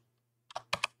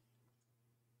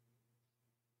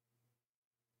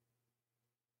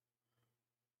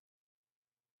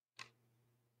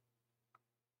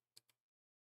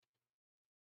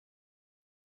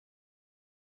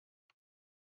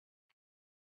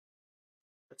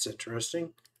 That's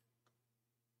interesting.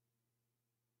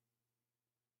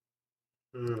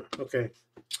 Okay.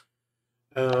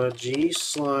 G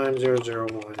slime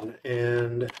 001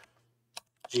 and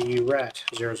G rat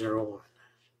 001.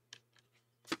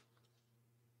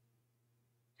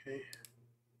 Okay.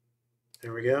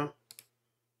 There we go.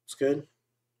 It's good.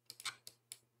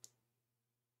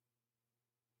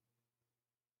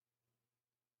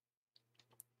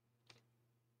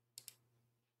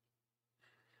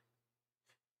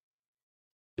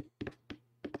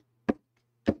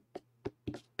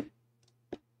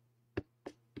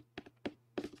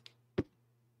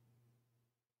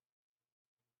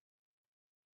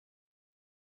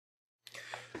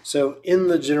 So in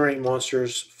the generate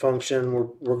monsters function,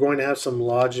 we're going to have some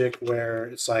logic where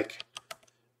it's like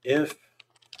if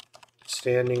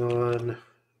standing on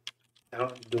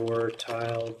outdoor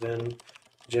tile, then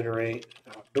generate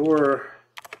outdoor,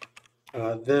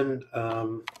 then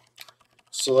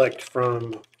select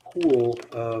from pool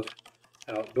of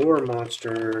outdoor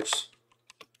monsters.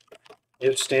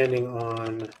 If standing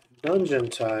on dungeon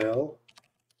tile,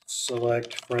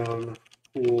 select from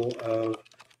pool of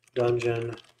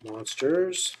dungeon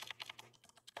monsters,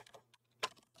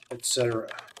 etc.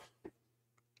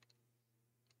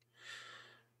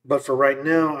 But for right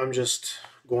now, I'm just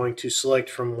going to select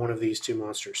from one of these two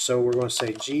monsters. So we're going to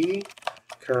say G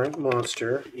current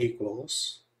monster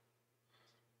equals.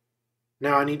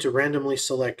 Now I need to randomly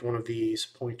select one of these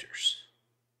pointers.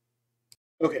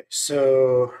 Okay,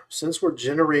 so since we're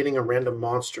generating a random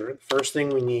monster, the first thing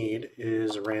we need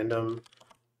is a random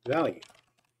value.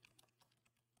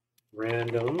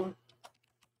 Random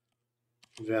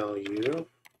value.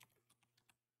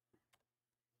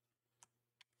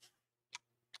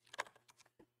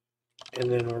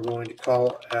 And then we're going to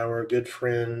call our good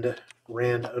friend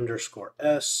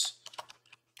rand_s,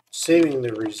 saving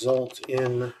the result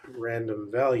in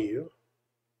random value.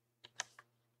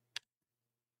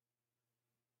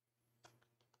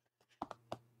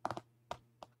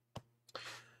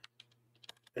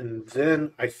 And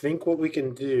then I think what we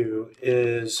can do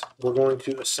is we're going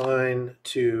to assign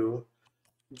to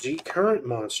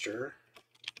gCurrentMonster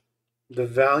the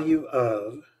value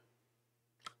of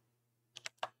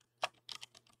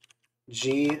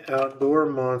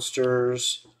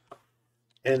GOutdoorMonsters,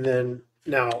 and then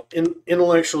now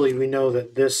intellectually we know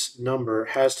that this number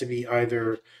has to be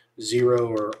either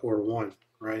 0 or 1,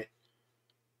 right?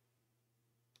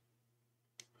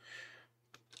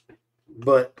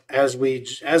 But as we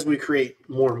create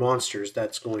more monsters,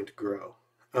 that's going to grow.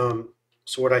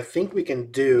 So what I think we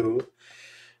can do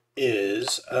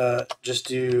is just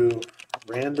do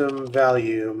random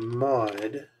value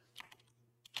mod,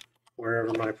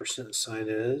 wherever my percent sign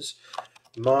is,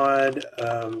 mod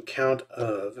count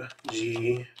of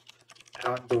G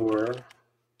outdoor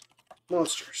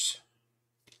monsters.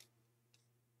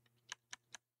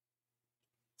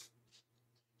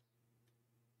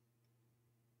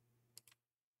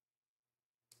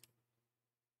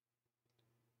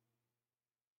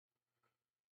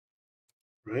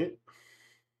 Right?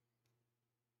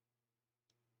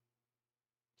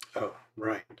 Oh,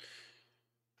 right.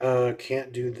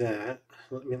 Can't do that.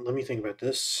 Let me think about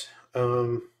this.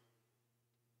 And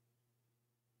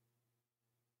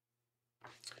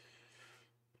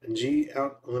G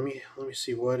out. Let me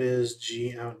see, what is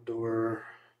G outdoor.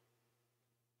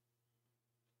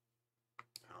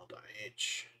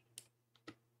 H.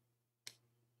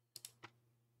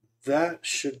 That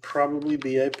should probably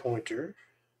be a pointer.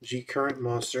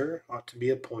 gCurrentMonster ought to be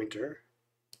a pointer.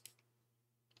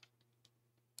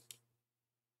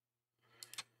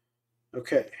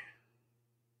 Okay.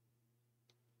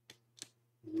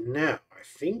 Now, I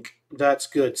think that's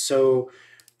good. So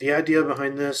the idea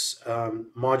behind this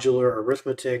modular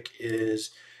arithmetic is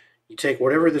you take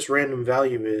whatever this random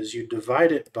value is, you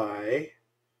divide it by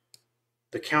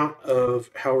the count of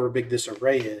however big this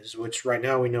array is, which right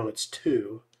now we know it's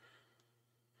 2.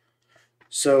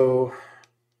 So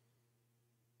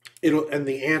and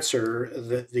the answer,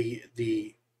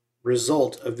 the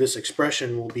result of this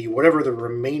expression will be whatever the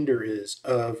remainder is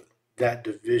of that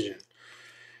division.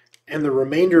 And the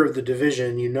remainder of the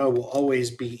division, will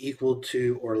always be equal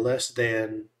to or less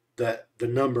than the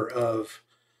number of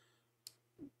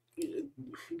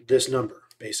this number,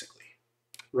 basically,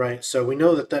 right? So we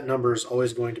know that number is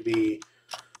always going to be,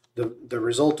 the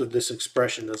result of this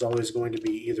expression is always going to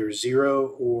be either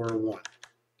 0 or 1,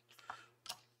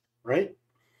 right?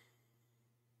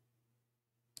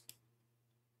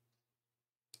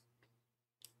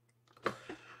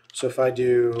 So if I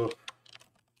do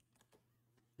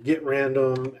get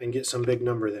random and get some big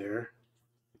number there,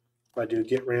 if I do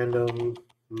get random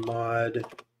mod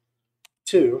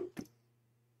 2,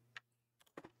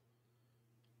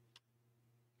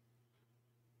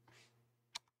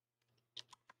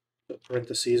 put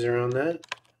parentheses around that,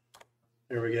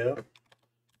 there we go.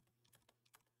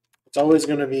 It's always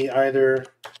going to be either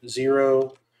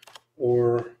 0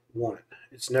 or 1.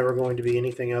 It's never going to be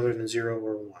anything other than 0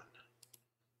 or 1.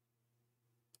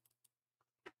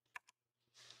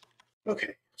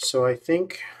 Okay, so I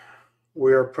think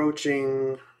we're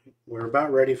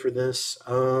about ready for this.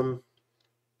 One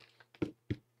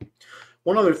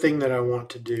other thing that I want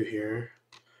to do here,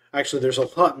 actually there's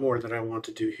a lot more that I want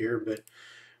to do here, but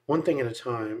one thing at a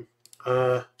time.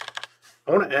 I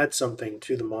want to add something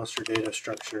to the monster data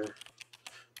structure.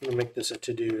 I'm going to make this a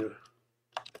to-do,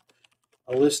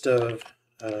 a list of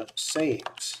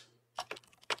sayings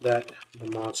that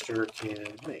the monster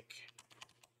can make.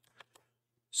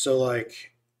 So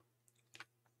like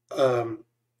a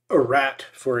rat,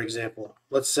 for example.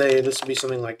 Let's say this would be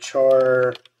something like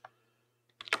char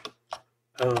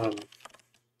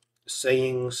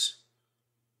sayings,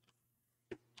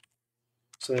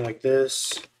 something like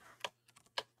this,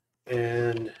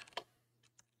 and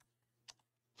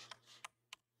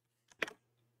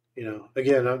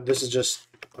again, this is just,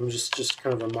 I'm just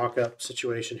kind of a mock-up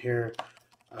situation here.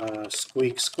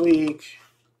 Squeak squeak,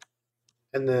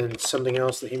 and then something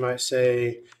else that he might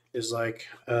say is like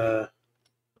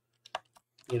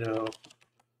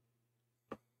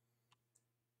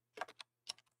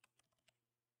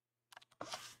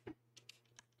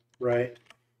right?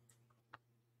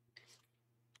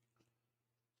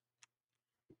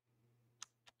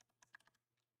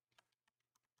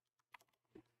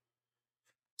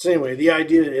 So anyway, the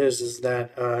idea is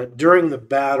that during the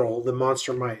battle, the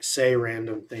monster might say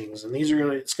random things, and these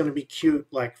are it's gonna be cute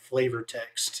like flavor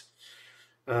text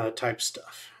type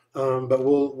stuff. But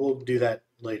we'll do that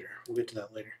later. We'll get to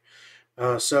that later.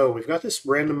 So we've got this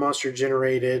random monster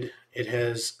generated. It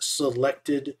has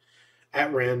selected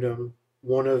at random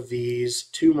one of these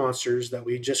two monsters that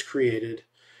we just created.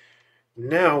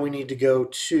 Now we need to go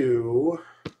to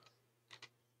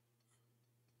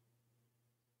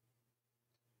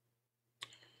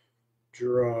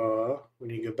draw. We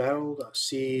need to go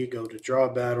battle.c, go to draw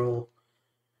battle,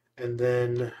 and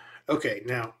then, okay,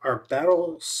 now our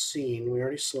battle scene, we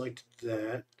already selected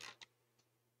that.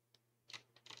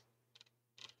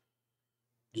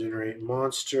 Generate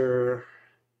monster.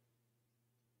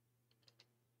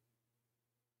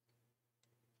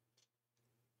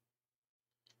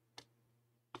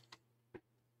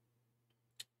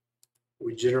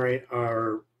 We generate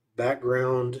our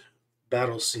background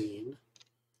battle scene.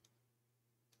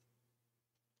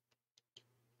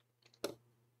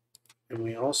 And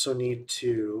we also need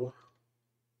to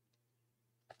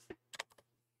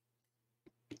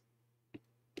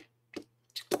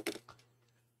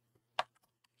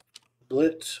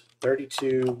split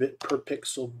 32-bit per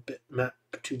pixel bitmap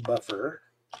to buffer.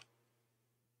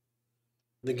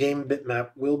 The game bitmap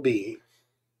will be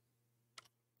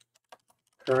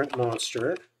current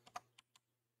monster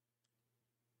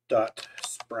dot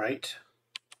sprite,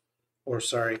 or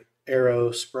sorry,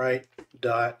 arrow sprite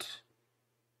dot,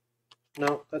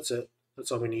 no, that's it.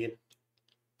 That's all we need.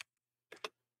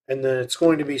 And then it's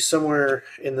going to be somewhere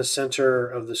in the center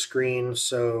of the screen,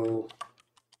 so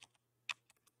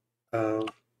we'll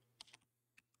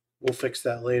fix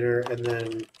that later. And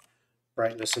then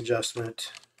brightness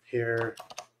adjustment here.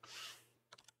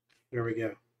 There we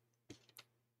go.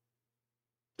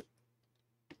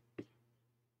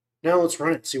 Now let's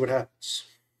run it, see what happens.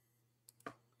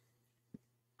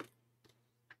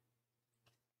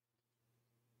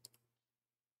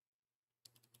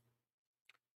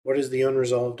 What is the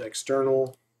unresolved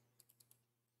external?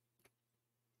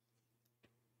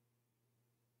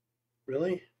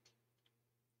 Really?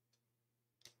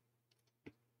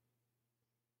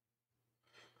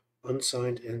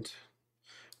 Unsigned int.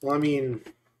 Well, I mean,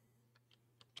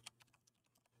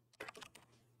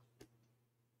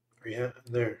 yeah,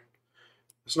 there.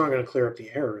 It's not going to clear up the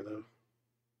error, though.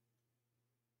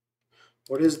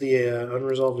 What is the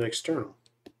unresolved external?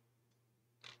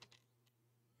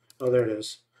 Oh, there it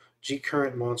is. G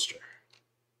current monster.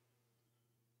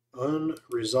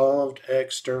 Unresolved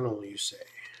external, you say.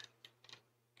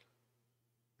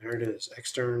 There it is.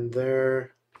 Extern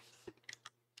there.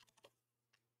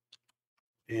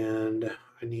 And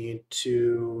I need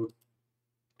to,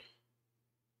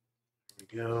 there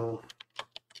we go.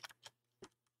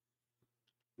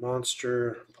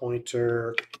 Monster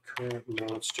pointer current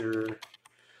monster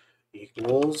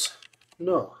equals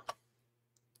null.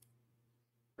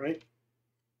 Right?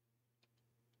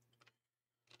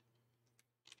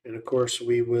 And of course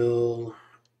we will,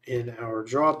 in our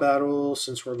draw battle,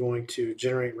 since we're going to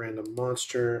generate random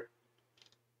monster,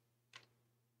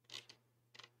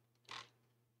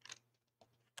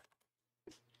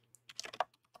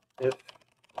 if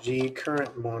G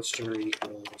current monster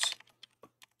equals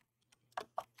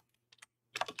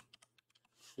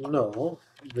null,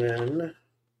 then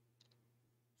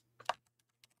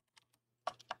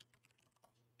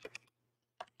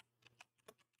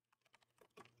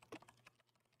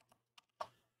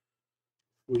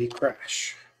we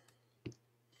crash.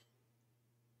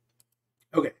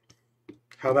 Okay,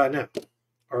 how about now?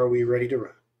 Are we ready to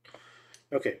run?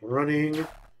 Okay, we're running.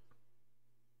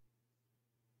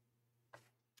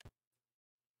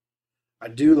 I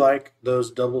do like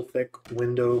those double thick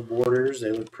window borders.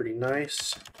 They look pretty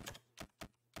nice.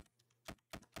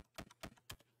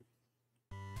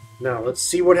 Now let's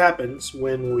see what happens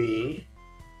when we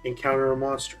encounter a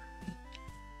monster.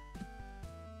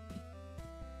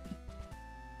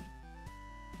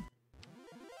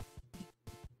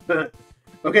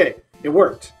 Okay, it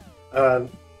worked.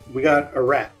 We got a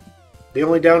rat. The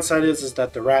only downside is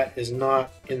that the rat is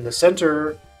not in the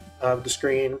center of the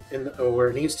screen where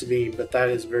it needs to be, but that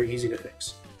is very easy to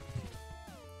fix.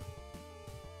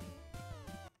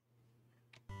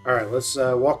 All right, let's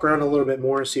walk around a little bit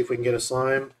more and see if we can get a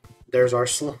slime. There's our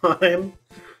slime.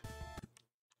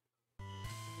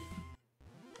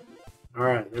 All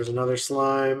right, there's another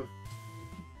slime.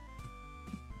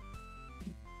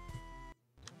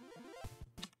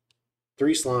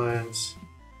 Three slimes.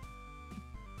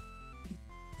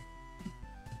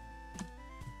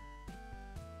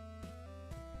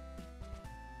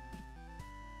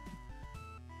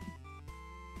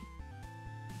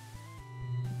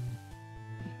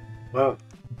 Wow,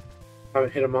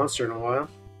 haven't hit a monster in a while.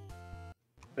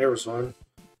 There was one.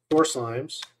 4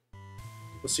 slimes.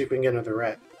 Let's see if we can get another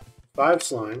rat. 5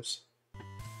 slimes.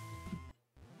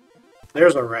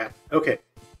 There's our rat. Okay.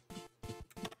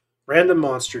 Random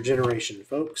monster generation,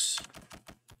 folks.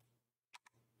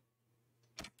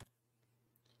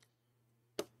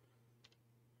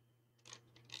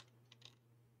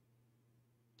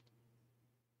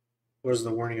 What is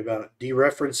the warning about?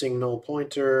 Dereferencing null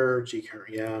pointer,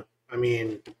 G-current. Yeah, I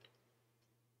mean,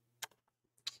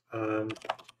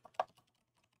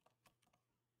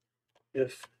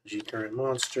 if G-current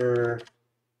monster,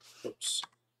 oops.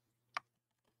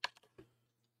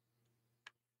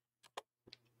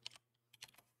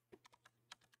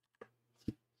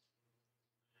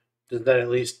 Did that at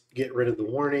least get rid of the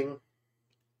warning?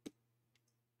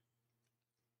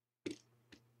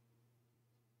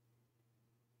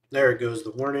 There it goes,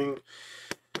 the warning.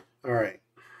 All right.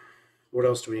 What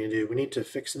else do we need to do? We need to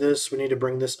fix this. We need to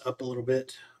bring this up a little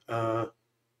bit. All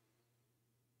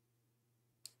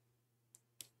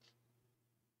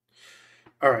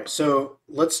right, so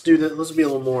let's do that. Let's be a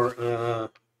little more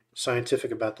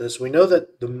scientific about this. We know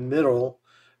that the middle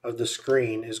of the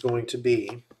screen is going to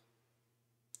be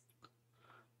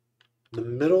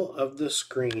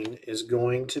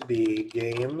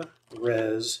game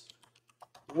res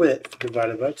width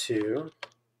divided by 2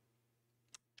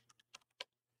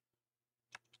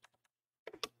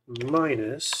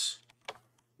 minus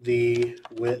the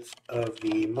width of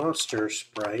the monster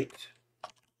sprite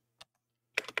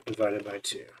divided by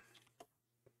 2.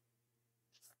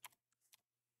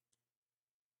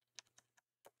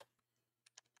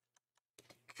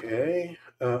 Okay.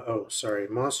 Sorry.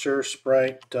 Monster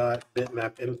sprite dot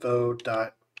bitmap info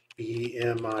dot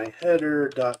bmi header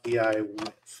dot bi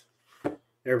width.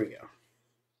 There we go.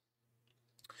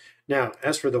 Now,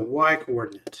 as for the y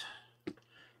coordinate,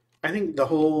 I think the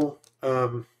whole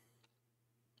I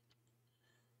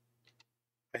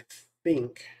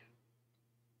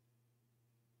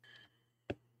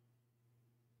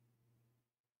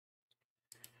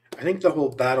think the whole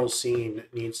battle scene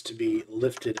needs to be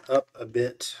lifted up a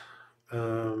bit.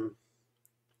 We'll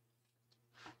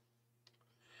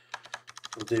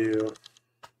do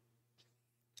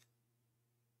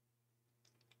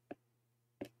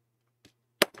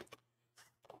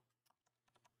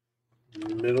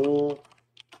middle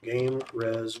game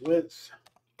res width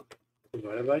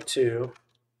divided by 2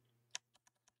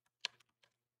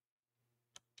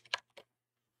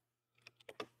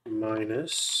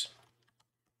 minus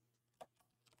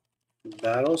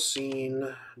battle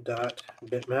scene dot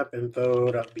bitmap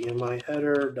info dot bmi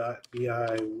header dot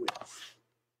bi width.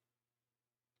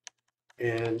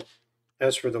 And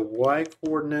as for the y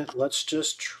coordinate, let's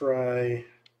just try.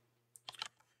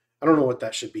 I don't know what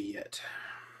that should be yet.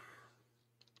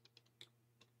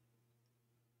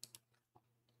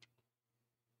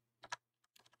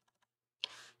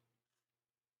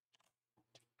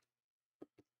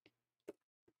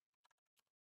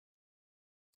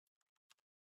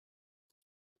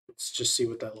 Let's just see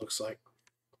what that looks like.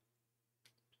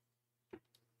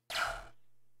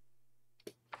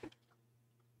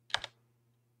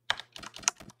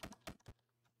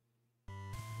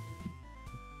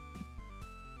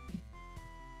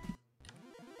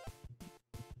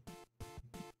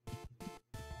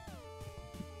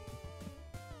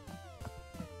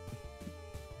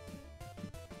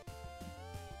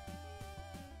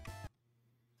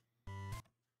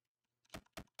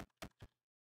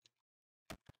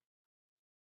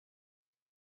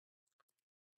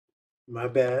 My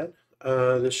bad.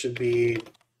 This should be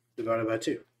divided by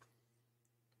 2.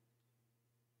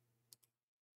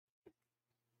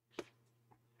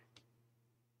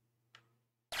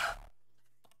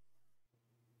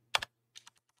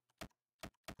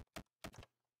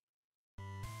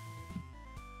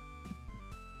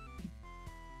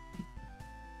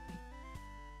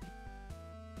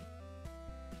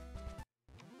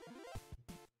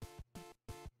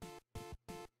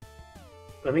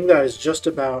 I think that is just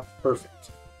about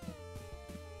perfect.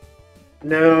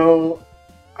 Now,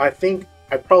 I think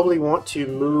I probably want to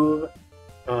move.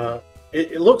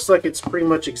 It looks like it's pretty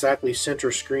much exactly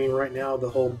center screen right now, the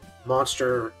whole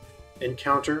monster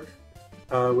encounter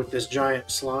with this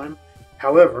giant slime.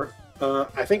 However,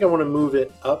 I think I want to move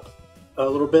it up a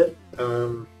little bit.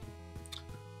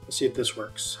 Let's see if this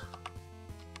works.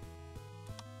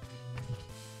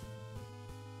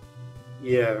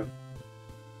 Yeah.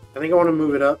 I think I want to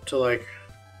move it up to like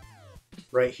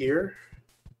right here.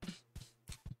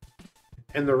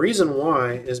 And the reason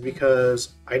why is because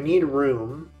I need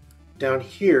room down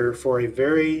here for a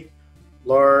very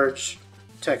large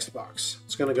text box.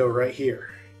 It's going to go right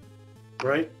here.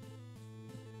 right?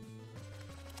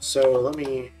 So let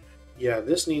me, yeah,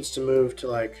 this needs to move to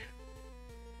like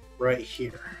right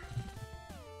here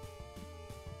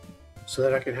so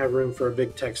that I can have room for a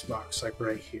big text box like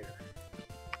right here.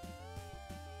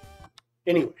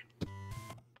 Anyway,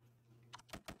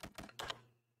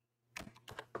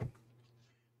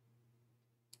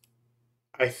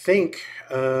 I think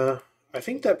I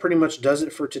think that pretty much does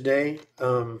it for today.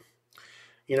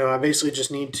 You know, I basically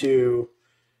just need to,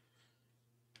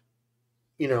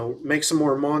 you know, make some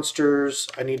more monsters.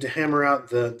 I need to hammer out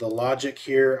the logic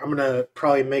here. I'm gonna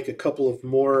probably make a couple of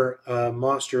more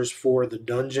monsters for the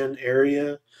dungeon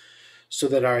area, so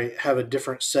that I have a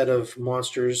different set of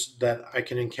monsters that I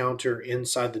can encounter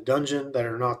inside the dungeon that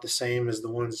are not the same as the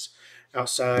ones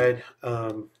outside.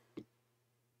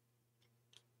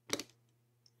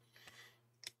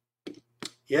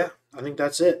 Yeah, I think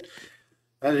that's it.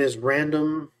 That is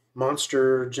random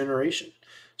monster generation.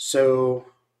 So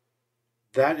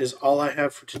that is all I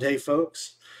have for today,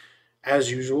 folks. As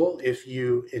usual, if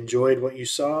you enjoyed what you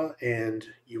saw and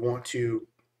you want to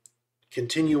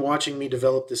continue watching me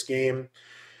develop this game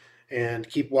and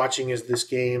keep watching as this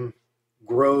game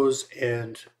grows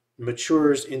and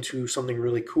matures into something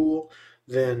really cool,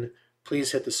 then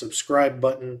please hit the subscribe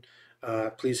button.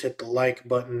 Please hit the like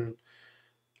button.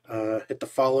 Hit the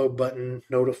follow button,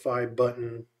 notify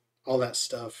button, all that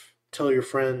stuff. Tell your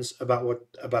friends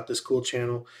about this cool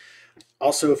channel.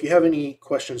 Also, if you have any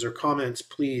questions or comments,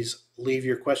 please leave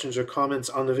your questions or comments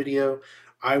on the video.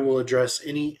 I will address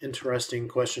any interesting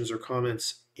questions or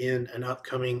comments in an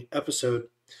upcoming episode.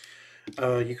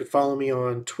 You can follow me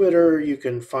on Twitter. You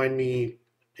can find me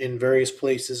in various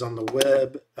places on the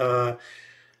web.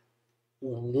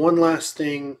 One last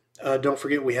thing, don't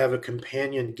forget we have a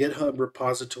companion GitHub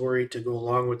repository to go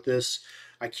along with this.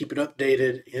 I keep it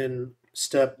updated in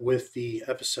step with the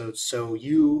episodes so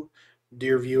you,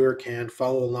 dear viewer, can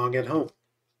follow along at home.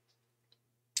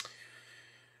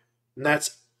 And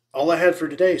that's all I had for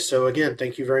today. So again,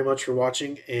 thank you very much for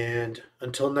watching, and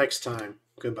until next time,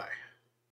 goodbye.